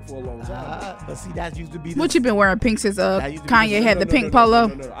wearing pink for a long time. But see, that used to be. What you been wearing pink since Kanye had the pink polo?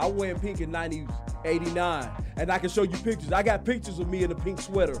 No. I was wearing pink in 89, and I can show you pictures. I got pictures of me in a pink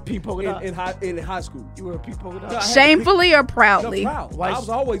sweater. Pink polka dot in high school. You were a pink polka dot. Shamefully or proudly? No, proud. I was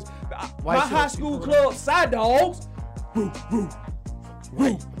always my high school club side dogs.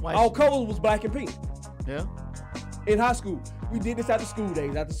 All colors was black and pink. Yeah. In high school, we did this after school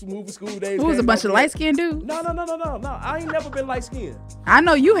days. After moving school days. Who was a bunch of light skinned dudes? No. I ain't never been light skinned. I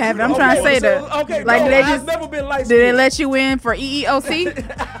know you haven't. I'm trying to say that. Okay, like, I've never been light skinned. Did they let you in for EEOC?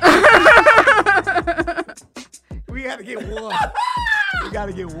 We gotta get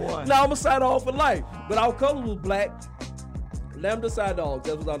one. No, I'm a side dog for life. But our color was black. Lambda side dogs.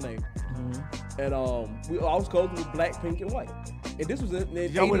 That was our name. Mm-hmm. And our colors was black, pink, and white. And this was in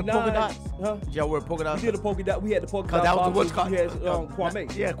 89. Y'all wear polka dots? Huh? Y'all wear polka dots? We did a polka dot. We had the polka dot. That was what's called. We had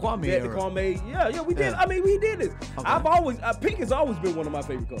Kwame. Yeah, Kwame. We had the Kwame. Yeah, we did. I mean, we did this. Okay. I've always pink has always been one of my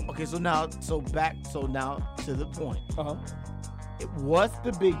favorite colors. Okay, so now to the point. What's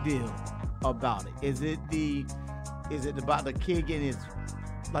the big deal about it? Is it about the kid getting his?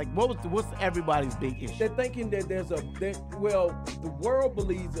 Like, what's everybody's big issue? They're thinking that the world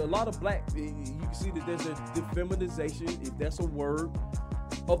believes a lot of black. You can see that there's a defeminization, if that's a word,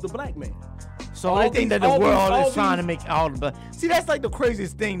 of the black man. So I think that the world is trying to make all the black. See, that's like the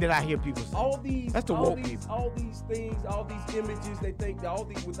craziest thing that I hear people say. That's the woke people. All these things, all these images, they think all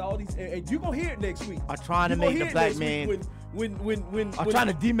these, and you're gonna hear it next week. Are trying to make the black man. When trying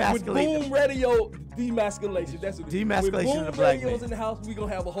to demasculate. Boom radio demasculation. That's what it is. Demasculation of the black man. When radio's in the house, we're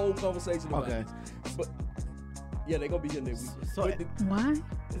gonna have a whole conversation about it. But yeah, they're gonna be here next week. Why?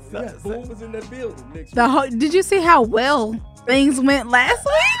 Boom is in that building next week. Did you see how well things went last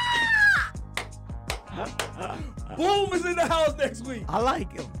week? Boom is in the house next week. I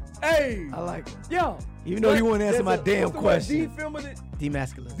like him. Hey, I like him. Yeah. Even though he won't answer my damn question.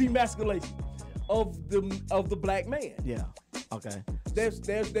 Demasculation of the black man. Yeah. Okay. There's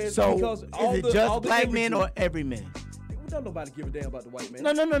so because is it just black men or every man? Don't nobody give a damn about the white man.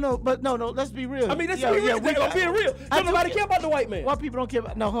 No. But no. Let's be real. I mean, let's be real. We're being real. Don't nobody care about the white man. Why people don't care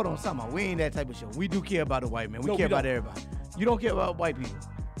about? No, hold on. We ain't that type of show. We do care about the white man. We care about everybody. You don't care about white people.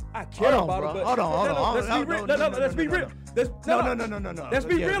 I care about it, but hold on. Let's be real. No. Let's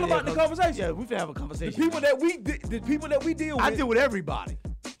be real about the conversation. Yeah, we can have a conversation. The people that we deal with. I deal with everybody.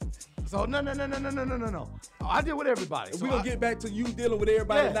 So no. I deal with everybody. We're gonna get back to you dealing with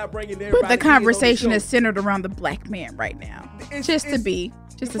everybody and not bringing everybody. But the conversation is centered around the black man right now. Just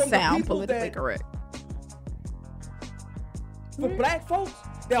to sound politically correct. For black folks,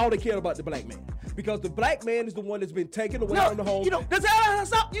 they all care about the black man. Because the black man is the one that's been taken away from the home.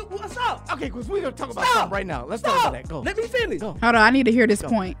 What's up? Okay, because we're going to talk about something right now. Let's talk about that. Go. Let me finish. Hold on, I need to hear this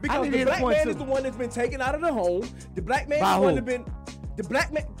point. Because the black man is the one that's been taken out of the home. The black man is the one that's been...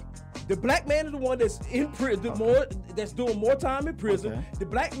 The black man is the one that's in prison, that's doing more time in prison. Okay. The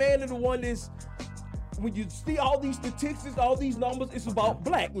black man is the one that's, when you see all these statistics, all these numbers, it's about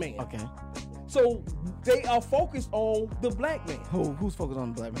black men. Okay. So they are focused on the black man. Who's focused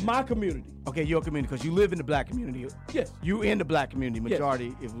on the black man? My community. Okay, your community, because you live in the black community. Yes. You in the black community,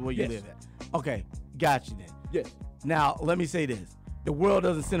 majority is where you live at. Okay, got you then. Yes. Now, let me say this. The world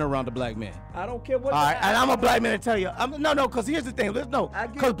doesn't center around the black man. I don't care what. All right, and I'm a black man to tell you. No, because here's the thing.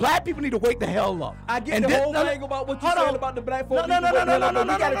 Because black people need to wake the hell up. I get the whole thing about what you're saying about the black folks. No. We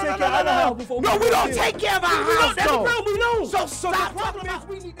gotta take care of our house before. No, we don't take care of our house. That's the problem. We don't. So the problem is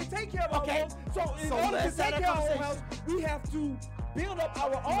we need to take care of our house. So in order to take care of our house, we have to build up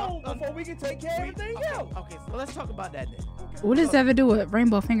our own before we can take care of everything else. Okay, so let's talk about that then. What does that have to do with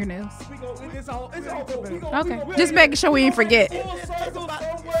rainbow fingernails? It's all okay, just making sure we ain't forget.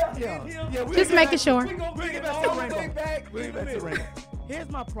 Just making sure. Here's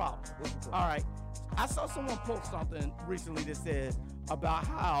my problem. All right, I saw someone post something recently that says about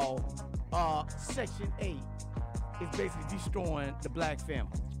how Section 8 is basically destroying the black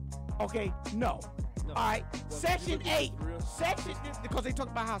family. Okay, no. All right, Section 8, because they talk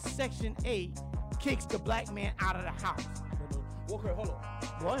about how Section 8 kicks the black man out of the house. Okay, hold on.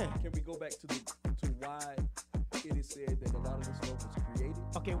 Go ahead. Can we go back to why it is said that a lot of this stuff was created?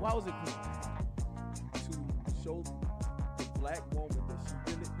 Okay, why was it created? To show the black woman that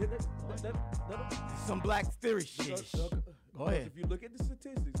she really some black theory shit. Go ahead. If you look at the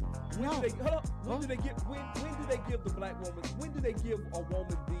statistics, when do they give the black woman? When do they give a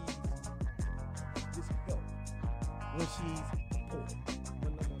woman this help? When she's poor.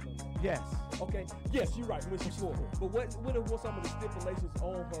 No. Yes. Okay. Yes, you're right. When she's poor. But what are some of the stipulations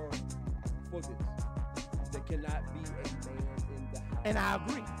on her for this? There cannot be a man in the house. And I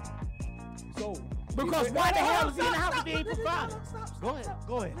agree. So because why the hell is he in the house if he ain't provided? Go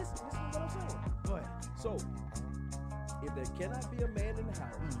ahead. Listen to what I'm saying. Go ahead. So if there cannot be a man in the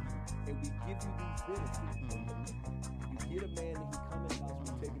house, and we give you these benefits, you get a man and he come in the house,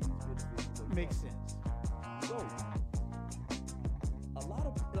 we're taking these benefits away. Makes sense. So a lot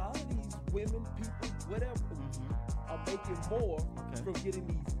of these women, people, whatever, are making more from getting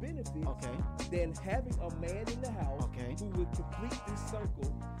these benefits than having a man in the house who would complete this circle.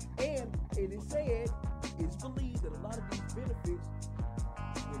 And it is said, it's believed that a lot of these benefits,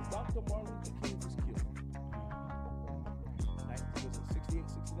 when Dr. Martin Luther King was killed, was it 68,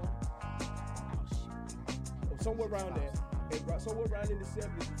 69? Somewhere around there, and somewhere around in the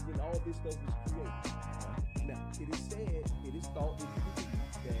 70s is when all this stuff was created. Now, it is said, it is thought, it is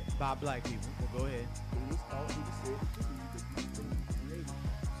believed that by black people. Well, go ahead. It is thought, it is said, it is believed that these things were created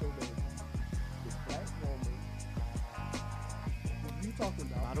so that the black woman, what you talking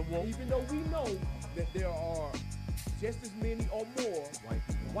about, even though we know that there are just as many or more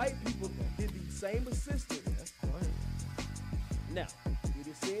white people that did the same assistance. Go ahead. Now, it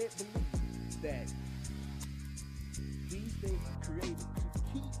is said, believed that these things were created to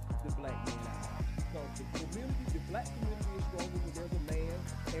keep the black man out. Because the black community is stronger when there's a man,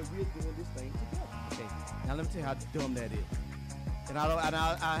 and we're doing this thing together. Okay, now let me tell you how dumb that is. And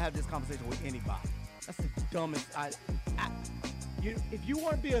I have this conversation with anybody. That's the dumbest. If you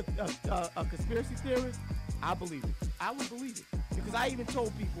want to be a conspiracy theorist, I believe it. I would believe it because I even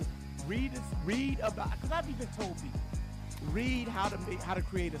told people read about. Because I've even told people read how to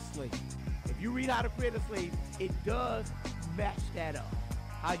create a slave. If you read how to create a slave, it does match that up.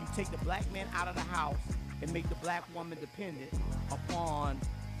 How you take the black man out of the house and make the black woman dependent upon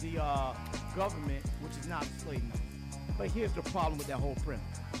the government, which is not a slave number. But here's the problem with that whole premise.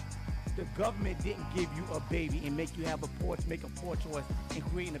 The government didn't give you a baby and make you have make a poor choice in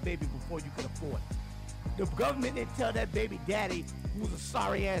creating a baby before you could afford it. The government didn't tell that baby daddy, who's a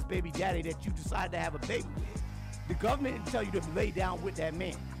sorry ass baby daddy that you decided to have a baby with. The government didn't tell you to lay down with that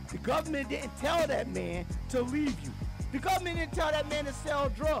man. The government didn't tell that man to leave you. The government didn't tell that man to sell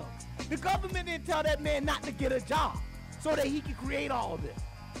drugs. The government didn't tell that man not to get a job so that he could create all of this.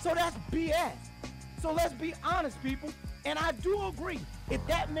 So that's BS. So let's be honest, people. And I do agree, if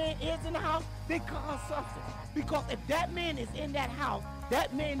that man is in the house, they cause something. Because if that man is in that house,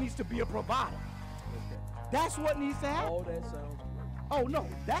 that man needs to be a provider. That's what needs to happen. All that sounds great. Oh, no,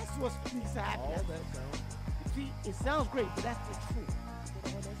 that's what needs to happen. All that sounds great. See, it sounds great, but that's the truth.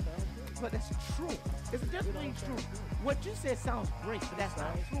 But that's true. It's definitely true. What you said sounds great, but that's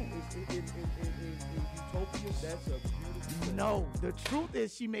not true. In utopia, that's a beautiful thing. No, the truth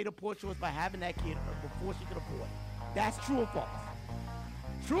is she made a poor choice by having that kid before she could afford it. That's true or false?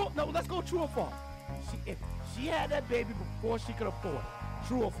 True? No, let's go true or false. If she had that baby before she could afford it,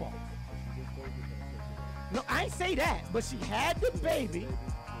 true or false? No, I ain't say that, but she had the baby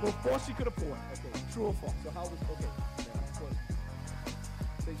before she could afford it. Okay. True or false? So how was okay? Now, question.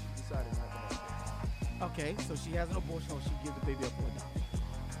 Say she decided not to have it. Okay, so she has an abortion or she gives the baby up for adoption.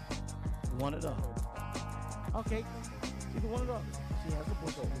 One of those. Okay, either one of those. She has an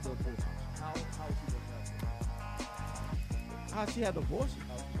abortion. How she doesn't have it? How she had the abortion?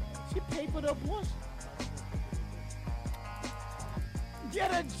 She paid for the abortion.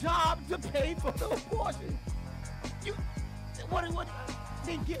 Get a job to pay for the abortion. You, what?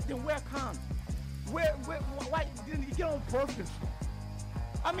 Then wear condoms. Why didn't you get on birth control?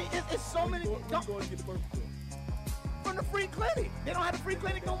 I mean, it's so many. Where you going to get the birth control? From the free clinic. They don't have the free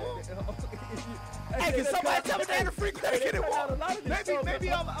clinic no more. Hey, can somebody tell me they had a free clinic they cut anymore? out a lot of this stuff.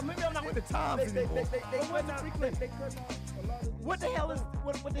 Maybe I'm not with the times anymore. They cut out a lot of this. What the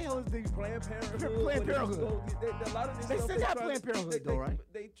hell is the Planned Parenthood? Planned Parenthood? A lot of this They stuff. still got Planned Parenthood though, right?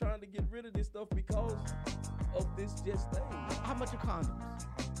 They trying to get rid of this stuff because of this just thing. How much are condoms?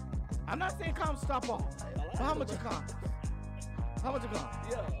 I'm not saying condoms stop all. But how much are condoms? How much are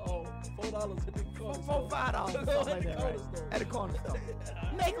condoms? Yeah, $4 at the corner $4, store. $5, something like that, right? At the corner store.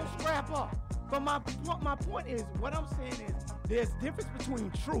 Make them scrap up. But my point is, what I'm saying is, there's difference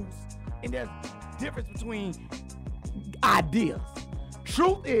between truths and there's difference between ideas.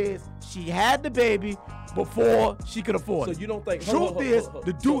 Truth is, she had the baby before she could afford it. So you don't think? Truth is,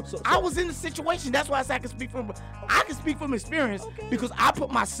 the dude. So- I was in the situation. That's why I said I can speak from. I can speak from experience because I put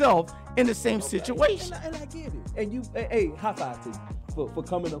myself in the same situation. And I get it. And you, hey, high five to you for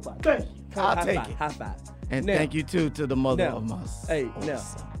coming up. Thank you. I'll High take five, it. High five. And Now- thank you too to the mother now, of my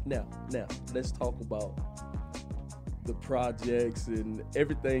now, let's talk about the projects and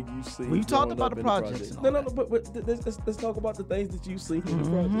everything you see. We talked growing about up the in projects and No, all but let's talk about the things that you see in the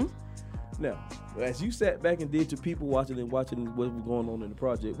projects. Now, as you sat back and did your people watching what was going on in the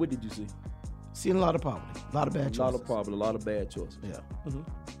project, what did you see? Seeing a lot of poverty, a lot of bad choices. A lot of problem, a lot of bad choices. Yeah.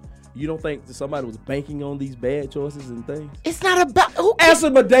 You don't think that somebody was banking on these bad choices and things? It's not about who.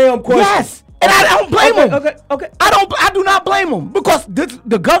 Answer my damn question. Yes, and I don't blame them. Okay. I do not blame them because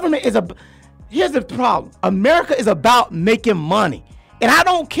the government is Here's the problem. America is about making money, and I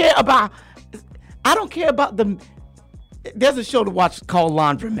don't care about the. There's a show to watch called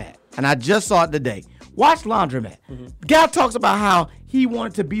Laundromat, and I just saw it today. Watch Laundromat. Guy talks about how he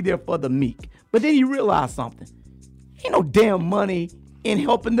wanted to be there for the meek, but then he realized something. Ain't no damn money in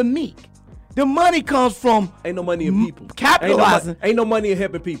helping the meek. The money comes from ain't no money in people capitalizing. Ain't no money in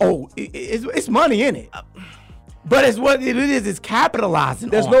helping people. Oh, it's money in it, but it's what it is. It's capitalizing.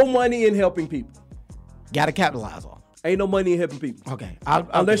 There's no money in helping people. Gotta capitalize on. Ain't no money in helping people. Okay,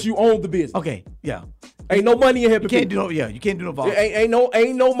 unless you own the business. Okay, yeah. Ain't no money in helping people. You can't do no volunteer.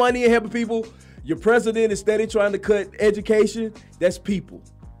 Ain't no money in helping people. Your president is steady trying to cut education. That's people.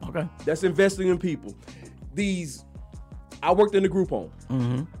 Okay. That's investing in people. I worked in the group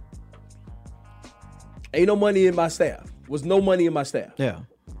home. Ain't no money in my staff. Was no money in my staff. Yeah.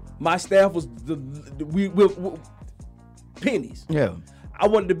 My staff was we pennies. Yeah. I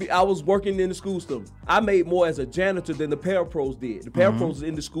was working in the school system. I made more as a janitor than the parapros did. The parapros was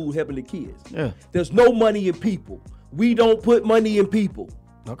in the school helping the kids. Yeah. There's no money in people. We don't put money in people.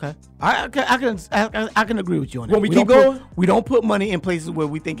 Okay. I can agree with you on that. When we keep going? We don't put money in places where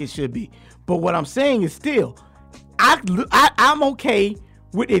we think it should be. But what I'm saying is still, I'm okay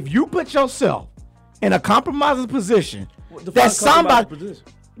with if you put yourself in a compromising position that somebody,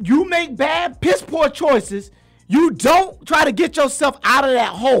 you make bad, piss poor choices. You don't try to get yourself out of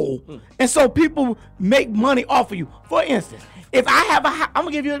that hole. And so people make money off of you. For instance, if I have I'm going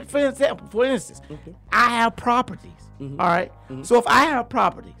to give you an example. For instance, I have properties. All right. So if I have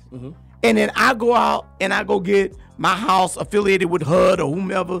properties and then I go out and I go get my house affiliated with HUD or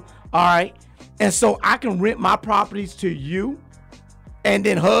whomever. All right. And so I can rent my properties to you and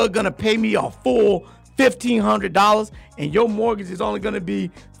then HUD going to pay me a full $1,500 and your mortgage is only going to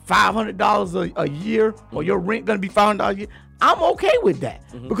be $500 a year, or your rent gonna be $500 a year. I'm okay with that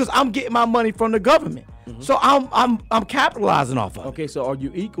because I'm getting my money from the government, so I'm capitalizing off of it. Okay, so are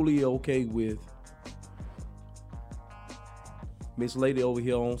you equally okay with Miss Lady over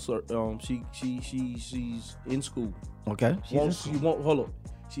here on? She's in school. Okay, hold up.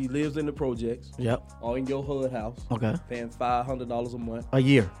 She lives in the projects. Yep. Or in your HUD house. Okay. Paying $500 a month. A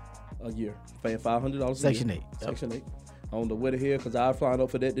year. Paying $500 a year. Section 8. Section 8. I don't know where to hear because I signed up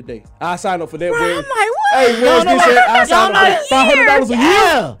for that today. I signed up for that. Bro, I'm like, what? Hey, where's this at? I signed up for $500 a year.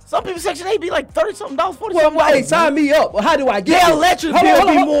 Yeah. Some people Section 8 be like $30-something, $40-something. Well, hey, sign me up. How do I get their it? electric bill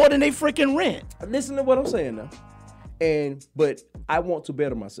be more than they freaking rent? Listen to what I'm saying now. But I want to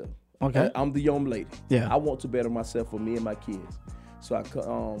better myself. Okay. I'm the young lady. Yeah. I want to better myself for me and my kids. So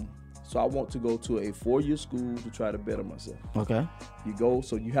So I want to go to a 4-year school to try to better myself. Okay. You go,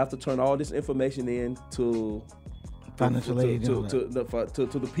 so you have to turn all this information in to financial aid to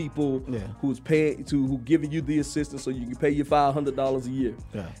the people who's paying who giving you the assistance, so you can pay you $500 a year.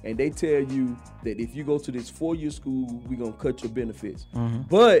 Yeah. And they tell you that if you go to this 4-year school, we're gonna cut your benefits.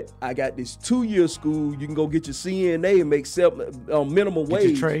 But I got this 2-year school, you can go get your CNA and make minimum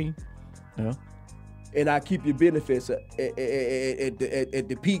wage. Your trade. Yeah. And I keep your benefits at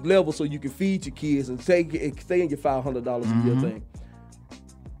the peak level, so you can feed your kids and stay in your $500 a year thing.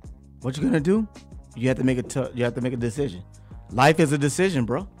 What you gonna do? You have to make a decision. Life is a decision,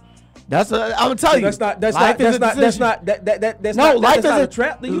 bro. I'm gonna tell you. That's not a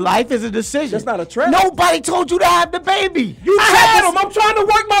trap. Life is a decision. That's not a trap. Nobody told you to have the baby. You had him. I'm trying to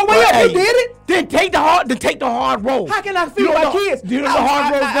work my way up. You did it. Then take the hard road. How can I feed my kids? Do you know the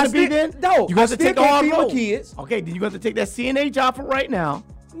hard road is gonna be then? No, you have to take the hard road. Kids. Okay, then you have to take that CNA job for right now.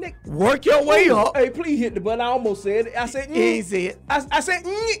 Nick, work your way up. Hey, please hit the button. I almost said it. I said, ain't say it. I said,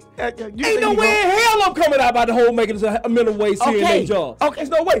 ain't no way in hell I'm coming out by the whole making a minimum wage CNA job. Okay, there's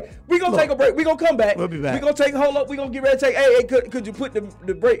no way. We gonna take a break. We gonna come back. We'll be back. We gonna take hold up. We gonna get ready to take. Hey, could you put the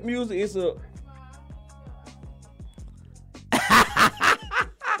break music? It's a.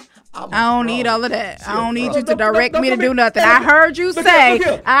 I don't need all of that. I don't need you to direct me to do nothing. I heard you say, we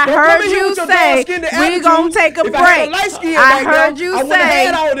gonna take a break. I heard you say,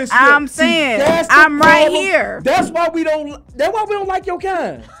 I'm saying, I'm right here. That's why we don't like your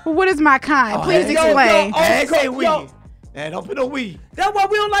kind. What is my kind? Please explain. Say we. And don't put no we. That's why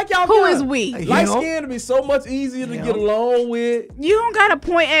we don't like y'all. Who is we? Light skin to be so much easier to get along with. You don't gotta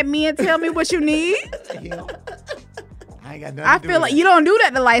point at me and tell me what you need. I feel like you don't do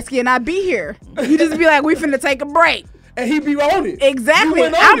that to light skin. I be here. You just be like, we finna take a break. And he be on it. Exactly.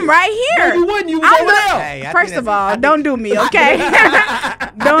 I'm right here. No, you wouldn't. You was over there. Hey, first of all, don't do me, okay?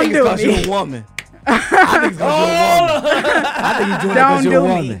 Don't do me. You're a woman. I think you're doing it because you're a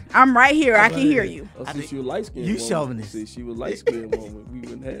woman. I'm right here. I can hear you. I think she was light skinned. You chauvinist. See, she was light skinned woman. We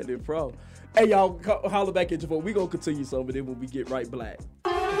wouldn't have that problem. Hey, y'all, holler back at your phone. We gonna continue some of it when we get right black.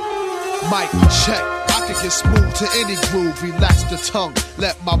 Mic check. I can get smooth to any groove. Relax the tongue.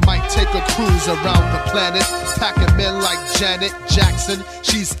 Let my mic take a cruise around the planet. Packing men like Janet Jackson.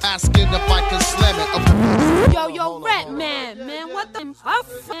 She's asking if I can slam it. Yo, Rat Man, what the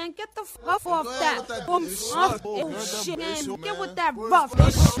huff, man? Get the huff off that. Oh, shit, man. Get with that rough,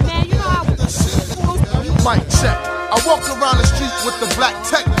 man. You know how. Mic check. I walk around the street with the black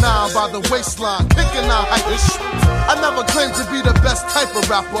tech 9 by the waistline, kicking out hype. I never claimed to be the best type of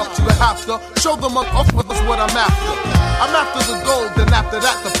rapper, but have to show them up with what I'm after. I'm after the gold, then after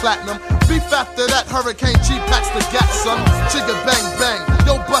that the platinum. Beef after that, Hurricane G packs the gat, son. Chigga bang bang,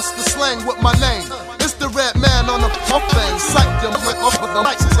 yo bust the slang with my name. It's the red man on the thing. Psych them off with the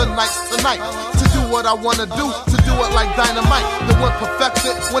lights tonight. To do what I wanna do, to do it like dynamite. Then when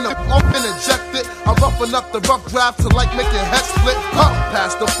perfected, when the been ejected, I roughen up the rough draft to like make your head split.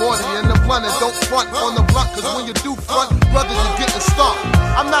 Past the 40 and the blunt, and don't front on the blunt, cause when you do front, brother, you getting stuck.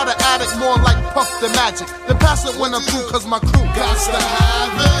 I'm not an addict, more like Puff the Magic. Then pass it when I'm through, cause my crew got to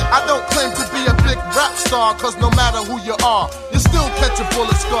have it. I don't claim to be a big rap star, cause no matter who you are, you still catch a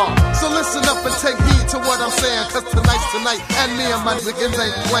bullet scar. So listen up and take heed to what I'm saying, cause tonight's tonight, and me and my niggas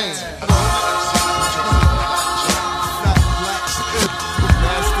ain't playing.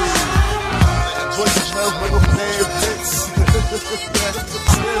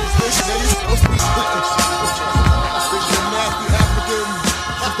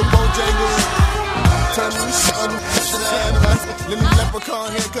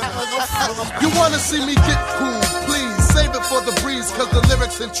 You wanna see me get cool, please save it for the breeze, cause the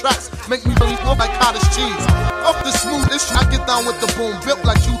lyrics and tracks make me believe more like cottage cheese. Off the smoothest, I get down with the boom, built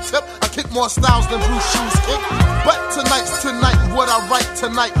like Q-tip. I kick more styles than Bruce Shoes kick. But tonight's tonight, what I write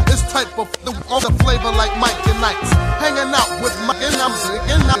tonight is type of the flavor like Mike and Knights. Hanging out with my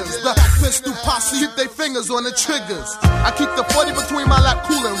the pistol posse, keep their fingers on the triggers. I keep the 40 between my lap,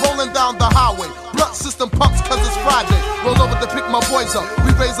 coolin', rolling down the highway. Blunt system pumps cause it's Friday. Roll over to pick my boys up.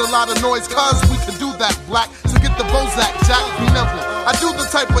 We raise a lot of noise cause we can do that, black. So get the Bozak, Jack, be nimble. I do the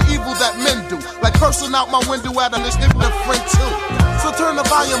type of evil that men do, like cursing out my window at an ignorant friend too. So turn the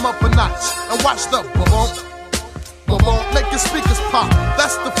volume up a notch and watch the boom. Make your speakers pop.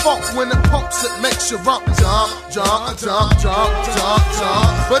 That's the funk when it pumps, it makes you rump. Jump.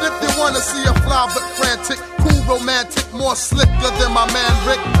 But if you wanna see a fly but frantic, cool, romantic, more slicker than my man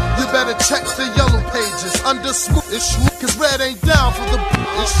Rick, you better check the yellow pages under smooth issue, cause red ain't down for the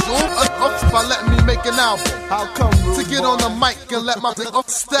issue. By letting me make an album. How come to get on the mic and let my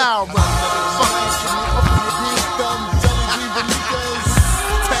style run?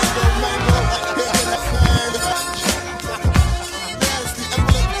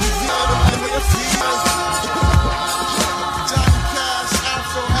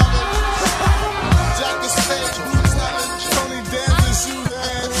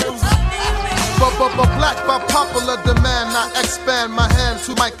 of a black by popular demand. I expand my hand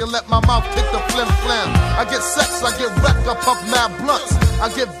to mic and let my mouth kick the flim flam. I get sex, I get wrecked, I puff mad blunts. I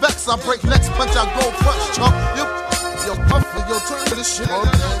get vexed, I break necks, punch, I go punch, chump. Yo, puff, yo, turn this shit on,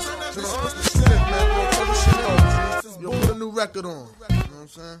 man. Yo, put a new record on. You know what I'm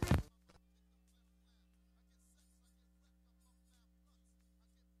saying?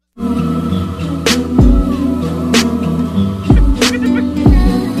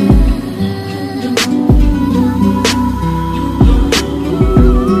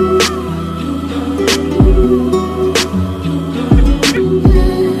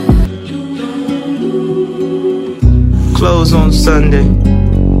 Close on Sunday.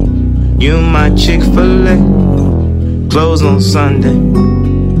 You my Chick-fil-A. Close on Sunday.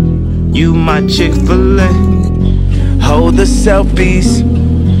 You my Chick-fil-A. Hold the selfies.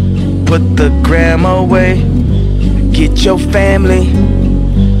 Put the gram away. Get your family.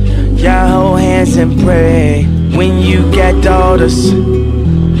 Y'all hold hands and pray. When you got daughters,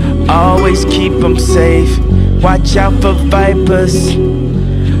 always keep them safe. Watch out for vipers.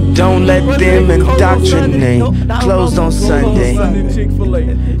 Don't let them indoctrinate. Closed on Sunday.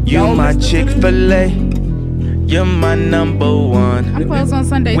 You my Chick-fil-A. You're my number one. I'm closed on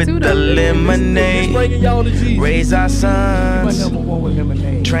Sunday with too, the though. lemonade. Raise our sons.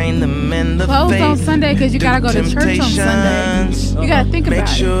 Train them in the Closed faith. on Sunday because you gotta go to church on Sunday. You gotta think about Make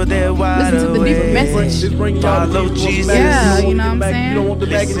sure it. they're wide Listen to the deeper awake. message. Follow Jesus. Yeah, you know what I'm saying? You don't want the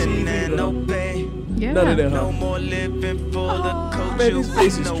mac and Listen cheese and either. obey. Yeah. None of that, No huh? more living for the culture. Man, this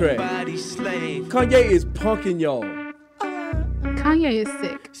face is trash. Nobody's slave. Kanye is punking y'all. Kanye is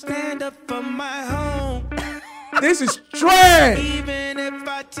sick. Stand up for my home. This is trash. Even if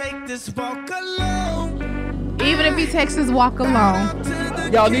I take this walk alone. Even if he takes his walk alone,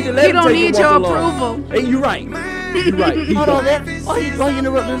 Y'all need to let he him don't take need the your walk along. approval. Hey, you're right. You're right. He's Hold on, right. why you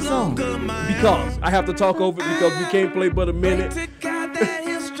interrupting the song? Because I have to talk over it because we can't play but a minute.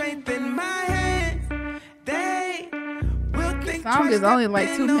 The song is only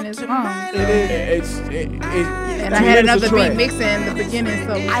like 2 minutes long. And I had another beat mixing in the beginning,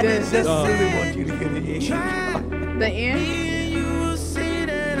 so we good. Just really want you to hear the end. The end?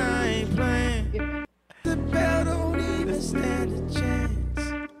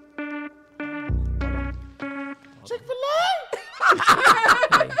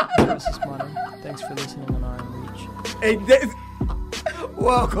 This is Martin. Thanks for listening on RM Reach. Hey,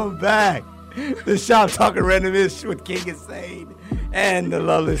 welcome back. The Shop Talking Randomish with King and Sane and the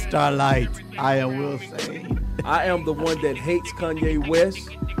lovely Starlight. I am Will Sane. I am the one that hates Kanye West.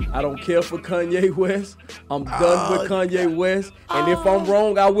 I don't care for Kanye West. I'm done with Kanye West. And if I'm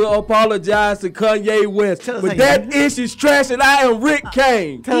wrong, I will apologize to Kanye West. But that is trash, and I am Rick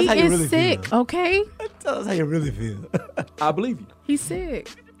Kane. Tell us He how you is really sick, feel. okay? Tell us how you really feel. I believe you. He's sick.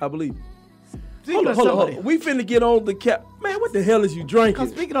 I believe you. Speaking Hold on. We finna get on the cap. Man, what the hell is you drinking? I'm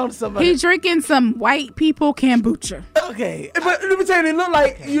speaking on somebody. He drinking some white people kombucha. Okay. But let me tell you, it looked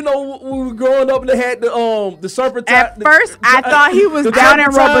like, you know, when we were growing up, they had the serpentine. At first, I thought he was down in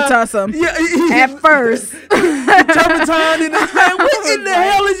Robitussin. Yeah, At first. turpentine in his man. What in the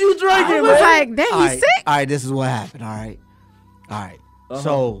hell is you drinking, I was man? like, dang, he's sick? All right, this is what happened, all right?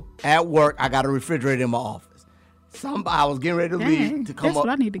 So, at work, I got a refrigerator in my office. I was getting ready to leave to come that's up.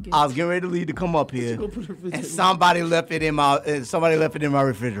 what I need to get. I was getting ready to leave to come up here, and somebody left it in my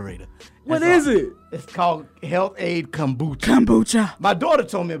refrigerator. What is it? It's called Health Aid Kombucha. Kombucha. My daughter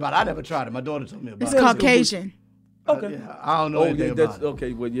told me about it. I never tried it. My daughter told me about It's it. Caucasian. Okay. Yeah, I don't know anything that's about it.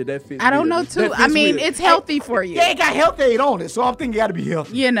 okay. Well, yeah, that fits. I don't with know, it. too. That I fits mean, with it. it's healthy for you. They got Health Aid on it, so I'm thinking it got to be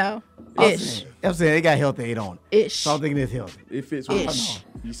healthy. You know. Ish. I'm saying they got Health Aid on it. Ish. So I'm thinking it's healthy. It fits with Ish. it.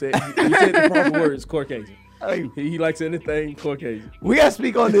 You said the proper words, Caucasian. He likes anything Caucasian. We gotta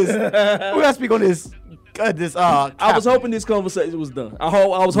speak on this. I was hoping this conversation was done.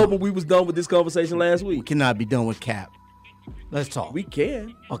 I was hoping we was done with this conversation last We week. cannot be done with Cap. Let's talk. We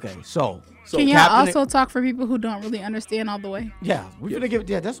can. Okay, so Can y'all Kaepernick- also talk for people who don't really understand all the way? Yeah, we finna give.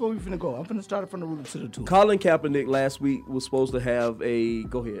 Yeah, that's where we finna go. I'm finna start it from the root to the two. Colin Kaepernick last week was supposed to have a.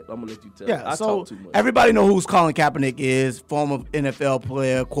 Go ahead. I'm gonna let you tell. Yeah, I so talk too much. everybody know who's Colin Kaepernick is. Former NFL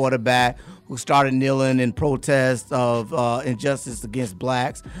player, quarterback, who started kneeling in protest of injustice against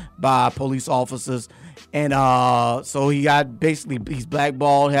blacks by police officers. And so he got he's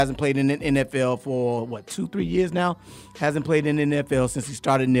blackballed, hasn't played in the NFL for 2-3 years now. Hasn't played in the NFL since he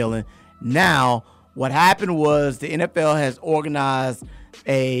started kneeling. Now, what happened was the NFL had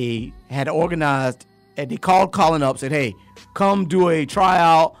organized and they called Colin up, said, hey, come do a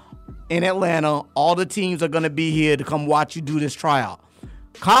tryout in Atlanta. All the teams are going to be here to come watch you do this tryout.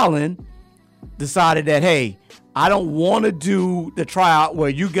 Colin decided that, hey, I don't want to do the tryout where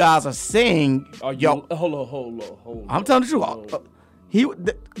you guys are saying, hold on. I'm telling the truth.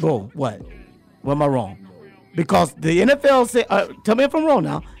 What? What am I wrong? Because the NFL said, tell me if I'm wrong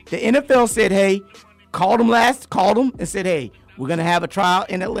now. The NFL said, hey, called them and said, hey, we're going to have a tryout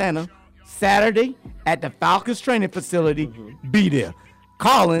in Atlanta Saturday at the Falcons training facility. Be there.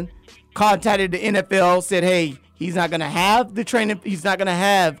 Colin contacted the NFL, said, hey, he's not going to have the training. He's not going to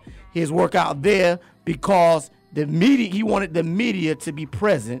have his workout there because he wanted the media to be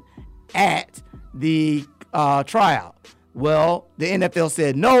present at the tryout. Well, the NFL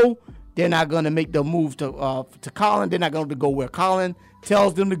said no. They're not going to make the move to Colin. They're not going to go where Colin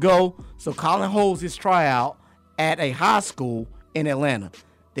tells them to go. So Colin holds his tryout at a high school in Atlanta.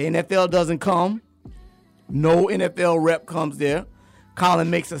 The NFL doesn't come. No NFL rep comes there. Colin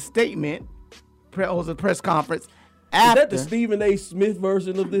makes a statement, holds a press conference. Is that the Stephen A. Smith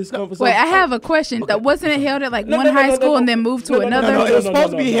version of this conversation? Wait, I have a question. Okay. Wasn't it held at one high school and then moved to another? No, it was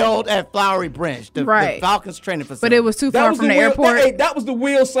supposed to be held at Flowery Branch, the Falcons training facility. But it was too far from the airport. That was the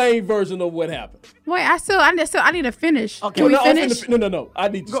Will Sane version of what happened. Wait, I need to finish. Okay. Can we finish? No. I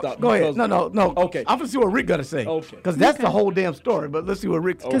need to stop. Go ahead. No. Okay. I'm going to see what Rick got to say. Okay. Because that's the whole damn story, but let's see what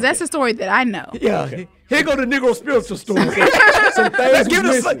Rick says. Because that's the story that I know. Yeah. Okay. Here go the Negro spiritual story. Here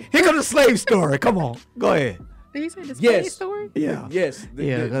go the slave story. Come on. Go ahead. Did he say the slave story? Yeah. Yes.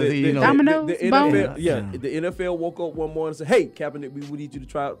 The Domino's the NFL, the NFL woke up one morning and said, hey, Kaepernick, we need you to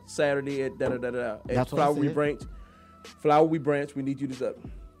try out Saturday at at Flowery Branch. Flowery Branch, we need you to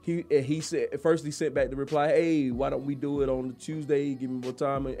He said, at first he sent back the reply, hey, why don't we do it on the Tuesday, give me more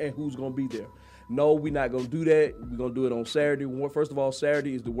time, and who's going to be there? No, we're not going to do that. We're going to do it on Saturday. First of all,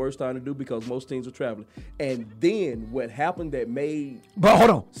 Saturday is the worst time to do because most teams are traveling. And then what happened that made... But hold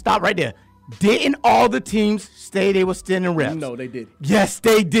on. Stop right there. Didn't all the teams say they were sending reps? No, they didn't. Yes,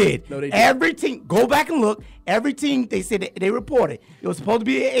 they did. No, they didn't. Every team, go back and look. Every team, they said they reported. It was supposed to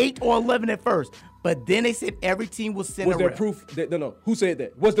be 8 or 11 at first. But then they said every team was sending a rep. Was there proof? No. Who said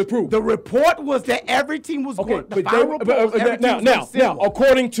that? What's the proof? The report was that every team was going. Now,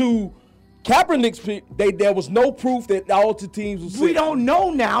 according to Kaepernick's, there was no proof that all the teams were. We don't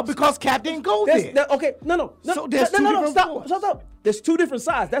know now because Cap didn't go there. So stop. There's two different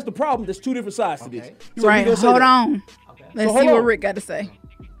sides. That's the problem. There's two different sides to this. So right. Hold on. Okay. Let's see what Rick got to say.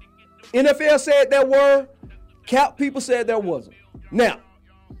 NFL said there were. Cap people said there wasn't. Now,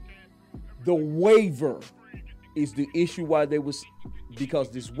 the waiver is the issue why they was. Because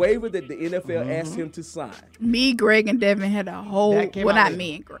this waiver that the NFL asked him to sign. Me, Greg, and Devin had a whole... Well, not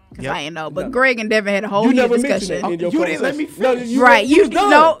me and Greg, because I didn't know. But Greg and Devin had a whole discussion. You didn't let me finish. You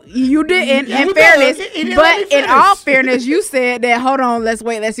didn't, in fairness. But in all fairness, you said that, hold on, let's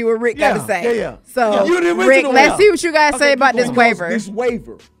see what Rick got to say. So, Rick, let's see what you guys say about this waiver. This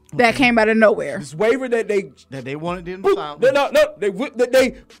waiver. That came out of nowhere. This waiver that they wanted them to sign.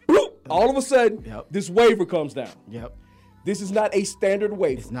 They all of a sudden, this waiver comes down. Yep. This is not a standard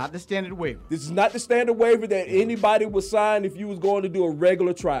waiver. It's not the standard waiver. This is not the standard waiver that anybody would sign if you was going to do a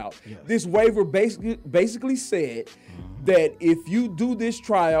regular tryout. Yes. This waiver basically said that if you do this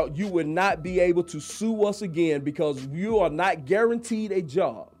tryout, you would not be able to sue us again because you are not guaranteed a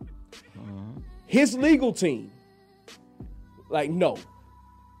job. His legal team, no.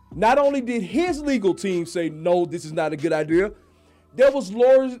 Not only did his legal team say, no, this is not a good idea, there's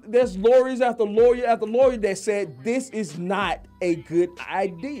lawyers after lawyer after lawyer that said this is not a good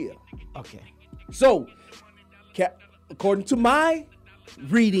idea. Okay. So, according to my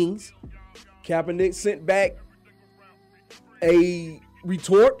readings, Kaepernick sent back a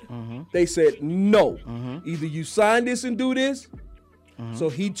retort. They said, no. Either you sign this and do this. So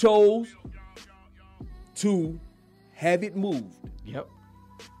he chose to have it moved. Yep.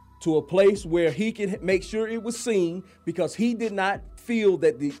 To a place where he can make sure it was seen because he did not feel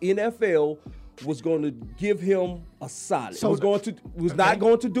that the NFL was going to give him a solid. So was not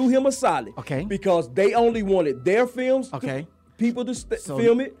going to do him a solid. Okay. Because they only wanted their films, people to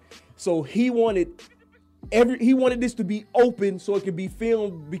film it. So he wanted this to be open so it could be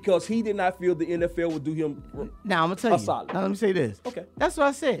filmed because he did not feel the NFL would do him now, I'm gonna tell a solid. Now let me say this. Okay. That's what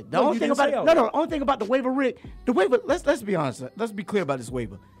I said. The only thing about the waiver, Rick, the waiver, let's be honest. Let's be clear about this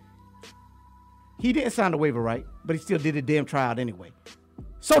waiver. He didn't sign the waiver, right? But he still did a damn tryout anyway.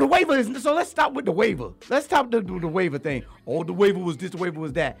 So the waiver is. So let's stop with the waiver. Let's stop the waiver thing. Oh, the waiver was this, the waiver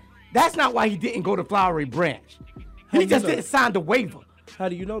was that. That's not why he didn't go to Flowery Branch. He just didn't sign the waiver. How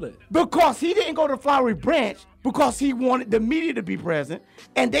do you know that? Because he didn't go to Flowery Branch because he wanted the media to be present,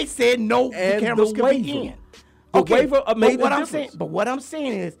 and they said no, the cameras could be in. The waiver made a difference. But what I'm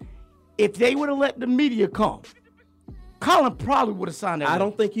saying is, if they would have let the media come, Colin probably would have signed that. I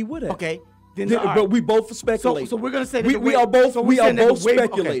don't think he would have. Okay. But we both speculate. So we're gonna say that we are both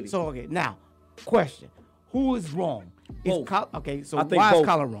speculating. Okay, so now, question: who is wrong? Both. So why is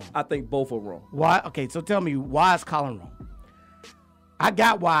Colin wrong? I think both are wrong. Why? Okay, so tell me why is Colin wrong? I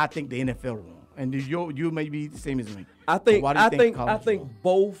got why I think the NFL wrong, and you may be the same as me. I think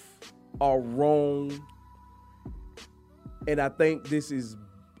both are wrong, and I think this is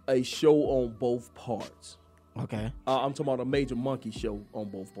a show on both parts. Okay. I'm talking about a major monkey show on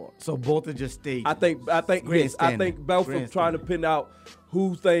both parts. So both are just staged. I think both are trying to pin out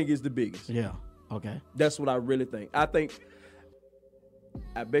whose thing is the biggest. Yeah. Okay. That's what I really think. I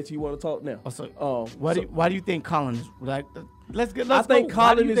bet you want to talk now. Why do you think Colin is like? I think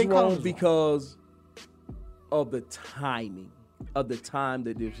Colin is wrong because of the timing of the time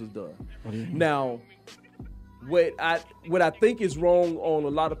that this was done. Now, what I think is wrong on a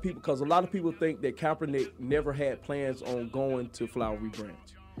lot of people, because a lot of people think that Kaepernick never had plans on going to Flowery Branch.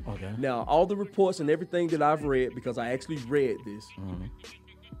 Okay. Now, all the reports and everything that I've read, because I actually read this,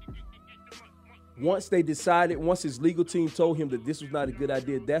 once his legal team told him that this was not a good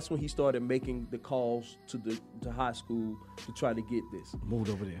idea, that's when he started making the calls to high school to try to get this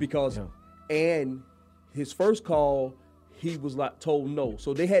moved over there. And his first call, he was told no.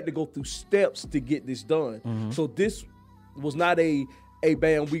 So they had to go through steps to get this done. So this was not a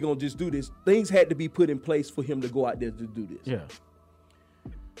bam, we gonna just do this. Things had to be put in place for him to go out there to do this. Yeah.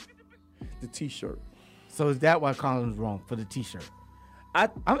 The T-shirt. So is that why Colin's wrong for the T-shirt?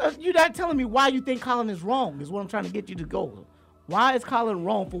 You're not telling me why you think Colin is wrong. Is what I'm trying to get you to go. Why is Colin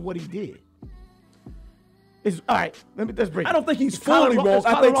wrong for what he did? All right. Let's break. I don't think he's fully wrong. Is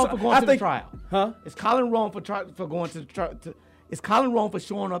Colin wrong for going to the trial? Huh? Is Colin wrong for going to the trial? Is Colin wrong for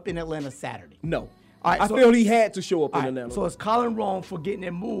showing up in Atlanta Saturday? No. All right, I feel he had to show up in Atlanta. So is Colin wrong for getting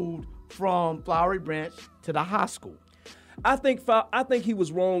it moved from Flowery Branch to the high school? I think he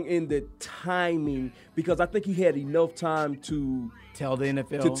was wrong in the timing, because I think he had enough time to tell the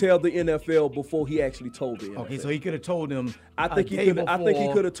NFL before he actually told the NFL. Okay, so he could have told them. I think he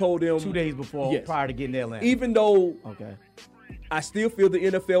could have told them 2 days before, prior to getting to Atlanta. Even though, I still feel the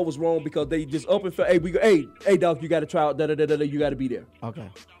NFL was wrong, because they just up and felt, hey, dog, you got to try out, you got to be there. Okay,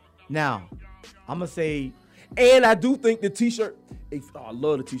 now I'm gonna say. And I do think the T-shirt. I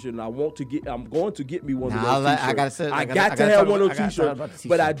love the T-shirt, and I'm going to get me one of those T-shirts. I got to have one of those T-shirts.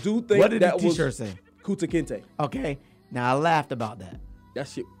 But I do think what did the T-shirt say? Kuta Kinte. Okay, now I laughed about that.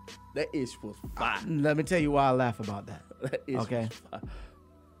 That is for fire. Let me tell you why I laugh about that. That is okay.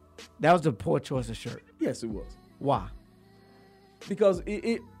 That was a poor choice of shirt. Yes, it was. Why? Because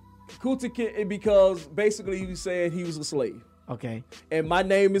Kuta Kinte, because basically he was saying he was a slave. Okay. And my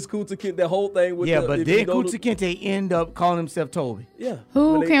name is Kuta Kinte. The whole thing with but then Kuta Kinte end up calling himself Toby. Yeah.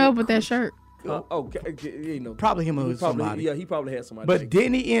 Who came up with that shirt? Probably him or somebody. Yeah, he probably had somebody. But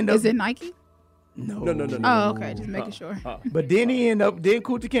then he end up. Is it Nike? No. Oh, okay. Just making sure. But then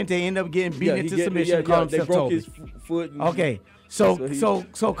Kuta Kinte end up getting beaten into submission and called himself Toby. His foot. Okay. So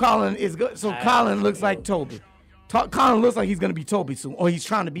Colin is good. So Colin looks like Toby. Colin looks like he's going to be Toby soon, or he's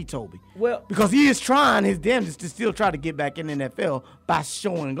trying to be Toby. Well, because he is trying his damnedest to still try to get back in the NFL by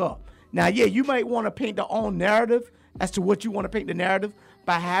showing up. Now, you might want to paint their own narrative as to what you want to paint the narrative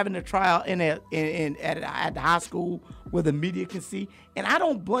by having a trial at the high school where the media can see. And I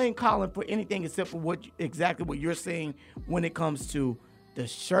don't blame Colin for anything except for exactly what you're saying when it comes to the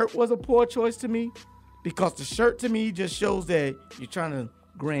shirt was a poor choice to me, because the shirt to me just shows that you're trying to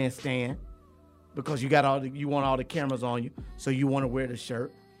grandstand. Because you want all the cameras on you, so you want to wear the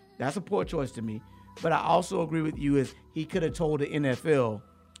shirt. That's a poor choice to me. But I also agree with you is he could have told the NFL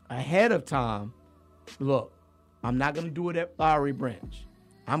ahead of time, look, I'm not going to do it at Flowery Branch.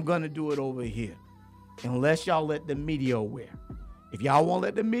 I'm going to do it over here, unless y'all let the media wear. If y'all won't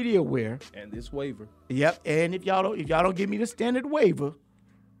let the media wear, and this waiver, yep. And if y'all don't give me the standard waiver,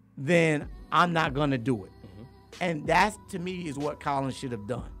 then I'm not going to do it. Mm-hmm. And that to me is what Colin should have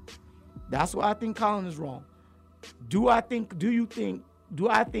done. That's why I think Colin is wrong. Do I think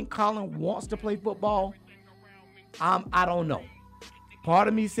Colin wants to play football? I don't know. Part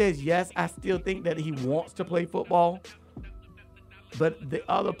of me says yes, I still think that he wants to play football. But the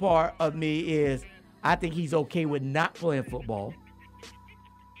other part of me is I think he's okay with not playing football.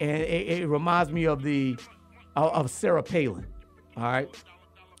 And it reminds me of Sarah Palin. All right?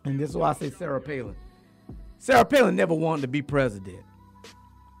 And this is why I say Sarah Palin. Sarah Palin never wanted to be president,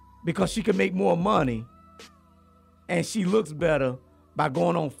 because she could make more money and she looks better by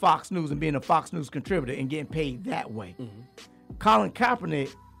going on Fox News and being a Fox News contributor and getting paid that way. Mm-hmm. Colin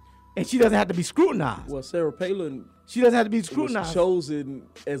Kaepernick, and she doesn't have to be scrutinized. Well, Sarah Palin, she doesn't have to be scrutinized. Was chosen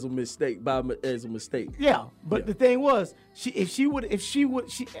as a mistake Yeah, but the thing was,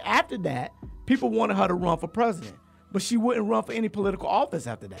 after that, people wanted her to run for president, but she wouldn't run for any political office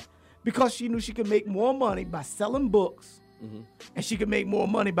after that because she knew she could make more money by selling books. And she could make more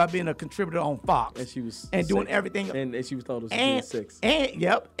money by being a contributor on Fox. And she was doing everything. And she was told being sex.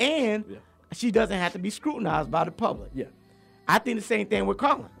 And she doesn't have to be scrutinized by the public. Yeah. I think the same thing with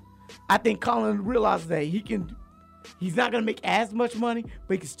Colin. I think Colin realizes that he's not going to make as much money,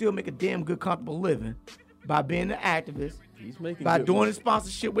 but he can still make a damn good, comfortable living by being an activist, by doing his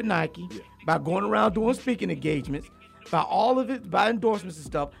sponsorship with Nike, by going around doing speaking engagements, by all of it, by endorsements and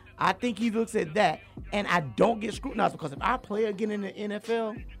stuff. I think he looks at that, and I don't get scrutinized because if I play again in the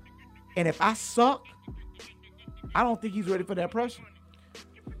NFL, and if I suck, I don't think he's ready for that pressure.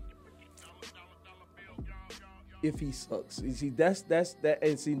 If he sucks, you see, that's that,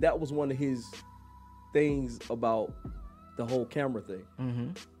 and see, that was one of his things about the whole camera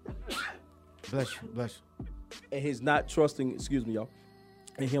thing. Bless you. And his not trusting, excuse me, y'all,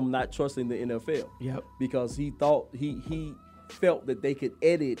 and him not trusting the NFL. Yep. Because he thought he felt that they could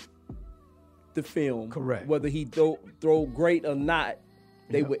edit the film. Correct. Whether he throw great or not,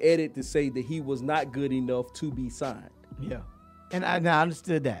 they would edit to say that he was not good enough to be signed. Yeah. And I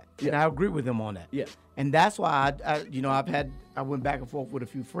understood that. Yeah. And I agree with him on that. Yeah. And that's why I went back and forth with a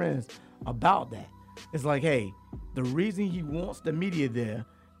few friends about that. It's like, hey, the reason he wants the media there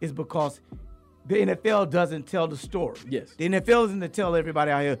is because the NFL doesn't tell the story. Yes. The NFL isn't to tell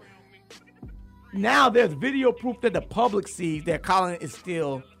everybody out here. Now there's video proof that the public sees that Colin is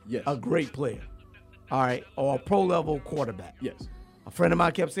still a great player. All right. Or a pro level quarterback. Yes. A friend of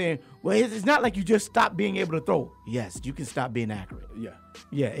mine kept saying, well, it's not like you just stop being able to throw. Yes, you can stop being accurate. Yeah.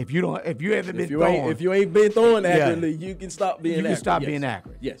 Yeah. If you ain't been throwing accurately, you can stop being accurate. You can stop being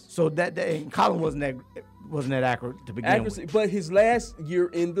accurate. Yes. So that and Colin wasn't that accurate to begin with. But his last year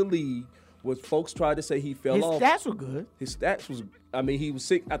in the league was folks tried to say he fell off. His stats were good. His stats was, I mean, he was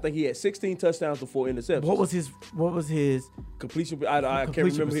sick. I think he had 16 touchdowns to 4 interceptions. What was his completion? I can't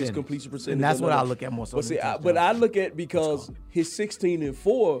remember his completion percentage. And that's what I look at more so. But I look at because his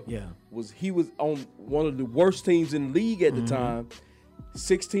 16-4 he was on one of the worst teams in the league at the time.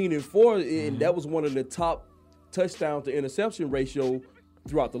 16-4, and that was one of the top touchdown to interception ratio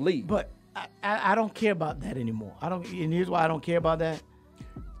throughout the league. But I don't care about that anymore. And here's why I don't care about that.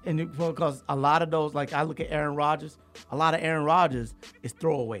 And because a lot of those, like I look at Aaron Rodgers, a lot of Aaron Rodgers is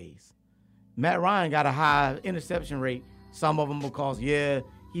throwaways. Matt Ryan got a high interception rate. Some of them because, he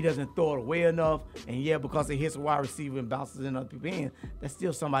doesn't throw it away enough. And because it hits a wide receiver and bounces in other people's hands, that's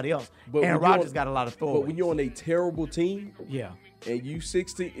still somebody else. But Aaron Rodgers got a lot of throwaways. But when you're on a terrible team, and you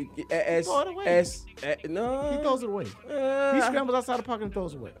 16, he throws it away. He scrambles outside the pocket and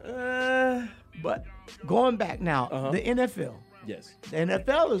throws it away. But going back now, the NFL. Yes. The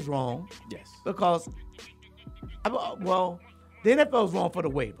NFL is wrong. Yes. Because, the NFL is wrong for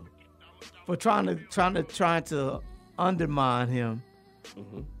the waiver, for trying to undermine him,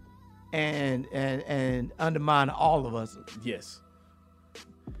 and undermine all of us. Yes.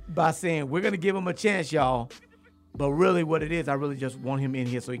 By saying we're gonna give him a chance, y'all, but really, what it is, I really just want him in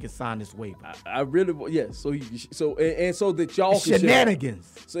here so he can sign this waiver. I really, so that y'all can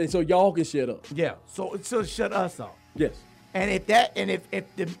shenanigans. So y'all can shut up. Yeah. So shut us up. Yes. And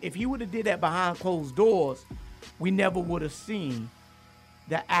if he would have did that behind closed doors, we never would have seen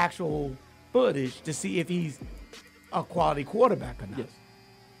the actual footage to see if he's a quality quarterback or not. Yes.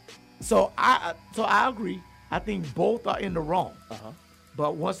 So I agree. I think both are in the wrong.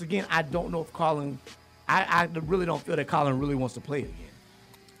 But once again, I don't know if Colin. I really don't feel that Colin really wants to play again.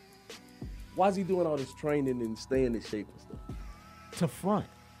 Why is he doing all this training and staying in shape and stuff? To front.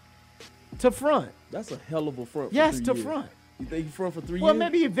 That's a hell of a front. Yes, for 3 to years. front. You think he front for 3 years? Well,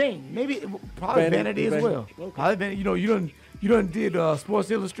 maybe vain. Maybe probably vanity as well. Okay. Probably vanity. You done did Sports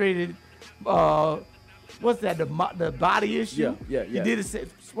Illustrated. What's that? The body issue. Yeah. You did a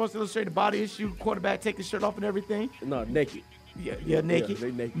Sports Illustrated body issue. Quarterback take his shirt off and everything. No, naked. Yeah, naked. Yeah,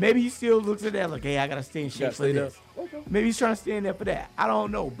 they naked. Maybe he still looks at that like, hey, I gotta stay in shape for this. Okay. Maybe he's trying to stay in there for that. I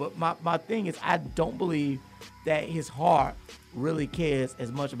don't know. But my thing is, I don't believe that his heart really cares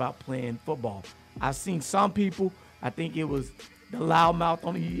as much about playing football. I've seen some people. I think it was the loudmouth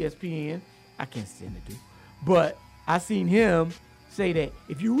on ESPN. I can't stand it, dude. But I seen him say that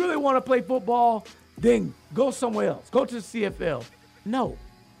if you really want to play football, then go somewhere else. Go to the CFL. No,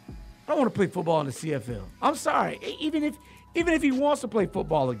 I don't want to play football in the CFL. I'm sorry. Even if he wants to play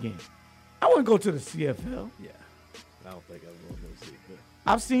football again, I wouldn't go to the CFL. Yeah, I don't think I want to see it.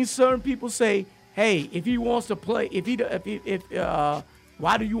 I've seen certain people say, "Hey, if he wants to play,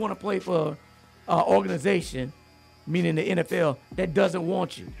 why do you want to play for an organization, meaning the NFL, that doesn't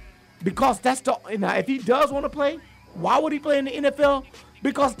want you?" Because now, if he does want to play, why would he play in the NFL?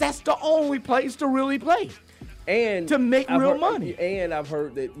 Because that's the only place to really play. And to make real money. And I've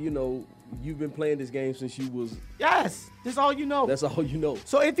heard that, you've been playing this game since you was. Yes, that's all you know. That's all you know.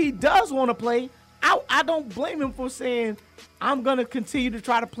 So if he does want to play, I don't blame him for saying, I'm going to continue to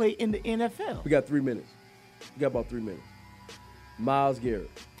try to play in the NFL. We got 3 minutes. We got about 3 minutes. Myles Garrett.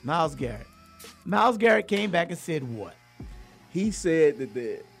 Myles Garrett came back and said what? He said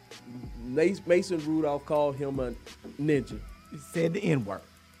that Mason Rudolph called him a ninja. He said the N-word.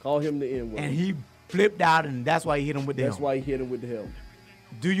 Called him the N-word. And he flipped out, and that's why he hit him with the helmet. That's why he hit him with the helmet.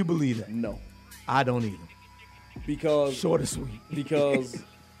 Do you believe that? No. I don't either. Because short and sweet. Because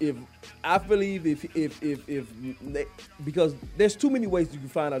because there's too many ways you can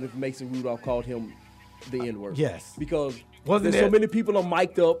find out if Mason Rudolph called him the N-word. Yes. Because there's so many people are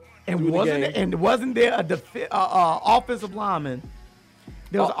mic'd up. And wasn't there a offensive lineman?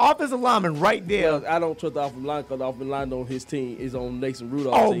 There was an offensive lineman right there. Well, I don't trust the offensive line because the offensive line on his team is on Mason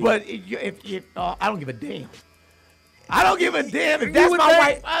Rudolph's team. But if I don't give a damn. I don't give a damn if that's my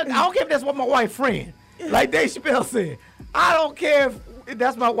wife. I don't care if that's what my white friend. Like Dave Chappelle said. I don't care if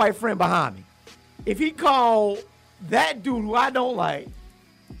that's my white friend behind me. If he called that dude who I don't like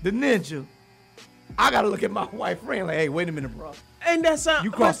the ninja, I gotta look at my white friend like, hey, wait a minute, bro. And that's how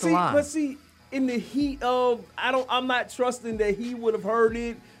you crossed the line. But see, in the heat of I'm not trusting that he would have heard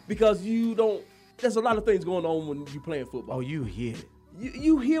it because you don't. There's a lot of things going on when you playing football. Oh, you hear it.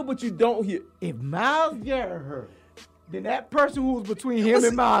 You hear what you don't hear. If Myles Garrett heard it, then that person who was between him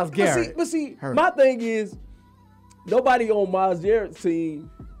and Myles Garrett. But see, my thing is, nobody on Myles Garrett's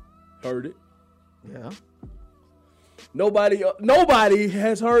team heard it. Yeah. Nobody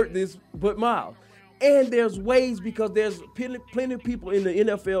has heard this but Myles. And there's ways because there's plenty of people in the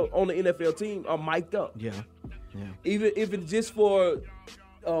NFL on the NFL team are mic'd up. Yeah. Even if it's just for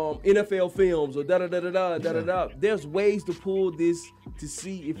NFL films or da-da-da-da-da. There's ways to pull this to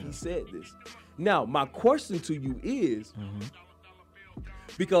see if he said this. Now, my question to you is,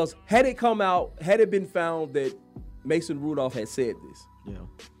 because had it been found that Mason Rudolph had said this,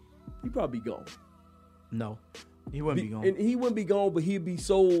 he'd probably be gone. No, he wouldn't be gone. And he wouldn't be gone, but he'd be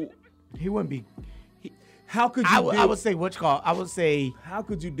so. He wouldn't be. How could you? I would say what you call. I would say. How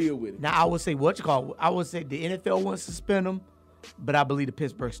could you deal with it? Now I would say what you call. I would say the NFL wouldn't suspend him, but I believe the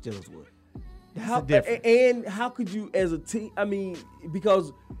Pittsburgh Steelers would. That's the difference. And how could you, as a team? I mean,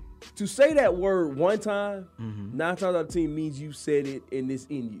 because to say that word one time, 9 times out of 10 means you said it and it's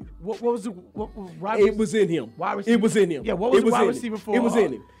in you. What was it? It was in him. It was in him. Yeah. What was the wide receiver for? It was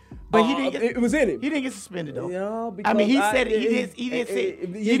in him. But he didn't. It was in him. He didn't get suspended though. Yeah, because I mean, he said it. He didn't say.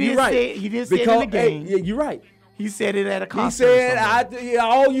 He didn't say it in the game. Yeah, you're right. He said it at a concert. He said,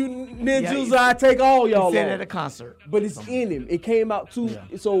 all you ninjas, I take all y'all. He said it at a concert. But it's in him. It came out too.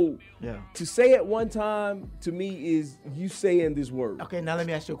 Yeah. So to say it one time, to me, is you saying this word. Okay, now let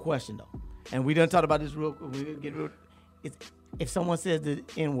me ask you a question, though. And we done talked about this real quick. If someone says the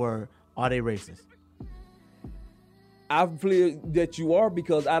N-word, are they racist? I feel that you are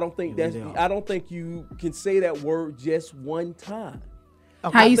because I don't think I don't think you can say that word just one time.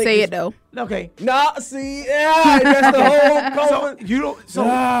 Okay. How you say it though? Okay. Nah, see, that's the whole COVID. So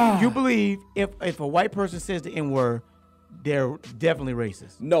you believe if a white person says the N-word, they're definitely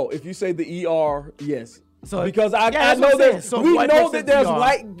racist? No, if you say the ER, yes. So because I know that we know that there's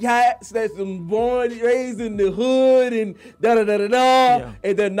white cats that's born raised in the hood and and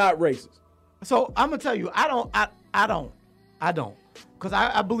they're not racist. So I'm gonna tell you, I don't, because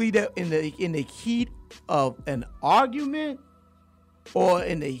I believe that in the heat of an argument. Or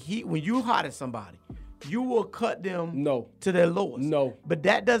in the heat, when you hot at somebody, you will cut them to their lowest. No. But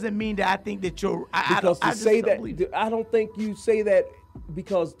that doesn't mean that I think that you're... I don't think you say that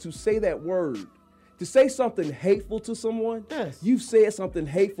because to say that word, to say something hateful to someone, you've said something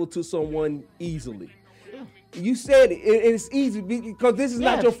hateful to someone easily. Yeah. You said it. It's easy because this is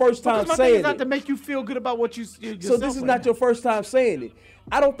not your first time saying it. It's not to make you feel good about what you... So this is not your first time saying it.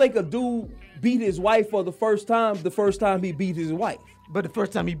 I don't think a dude beat his wife for the first time he beat his wife. But the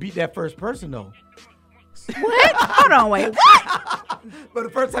first time he beat that first person, though. What? Hold on, wait. What? But the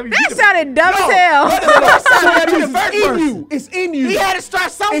first time he beat sounded dumb as hell. It's in you. It's in you. He had to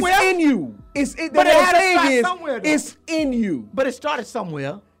start somewhere. It's in you. But it had to start somewhere, though. It's in you. But it started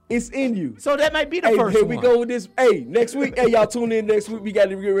somewhere. It's in you. So that might be the first one. Here we go with this. Hey, next week. Hey, y'all tune in next week. We got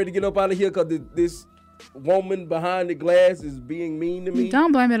to get ready to get up out of here because this woman behind the glass is being mean to me.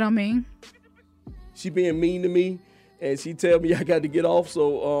 Don't blame it on me. She being mean to me, and she tell me I got to get off.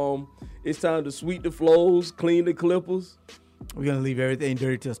 So it's time to sweep the floors, clean the clippers. We're gonna leave everything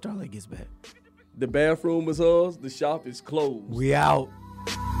dirty till Starlight gets back. The bathroom is hers. The shop is closed. We out.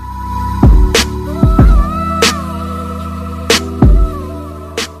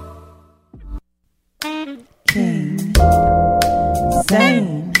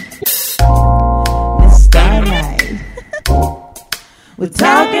 sane. Miss Starlight. We're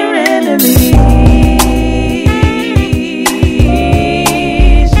talking enemies.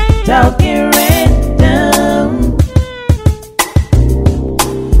 Talking random.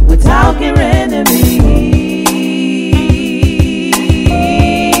 We're talking enemies.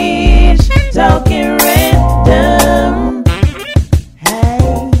 Talking random.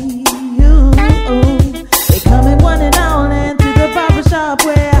 Hey, you. They come in one and all and to the barbershop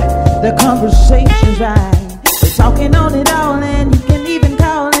where the conversation's right. They're talking on it all and you can even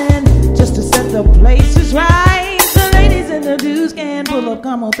call in just to set the places right. The ladies and the dudes can pull up,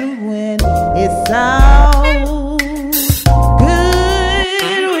 come on through when it's all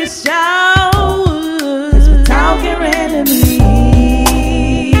good with show. 'Cause we're talking enemies.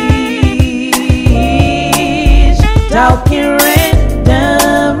 Talking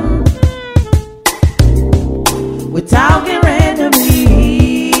random. We're talking randomly.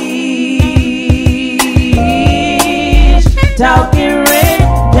 Talking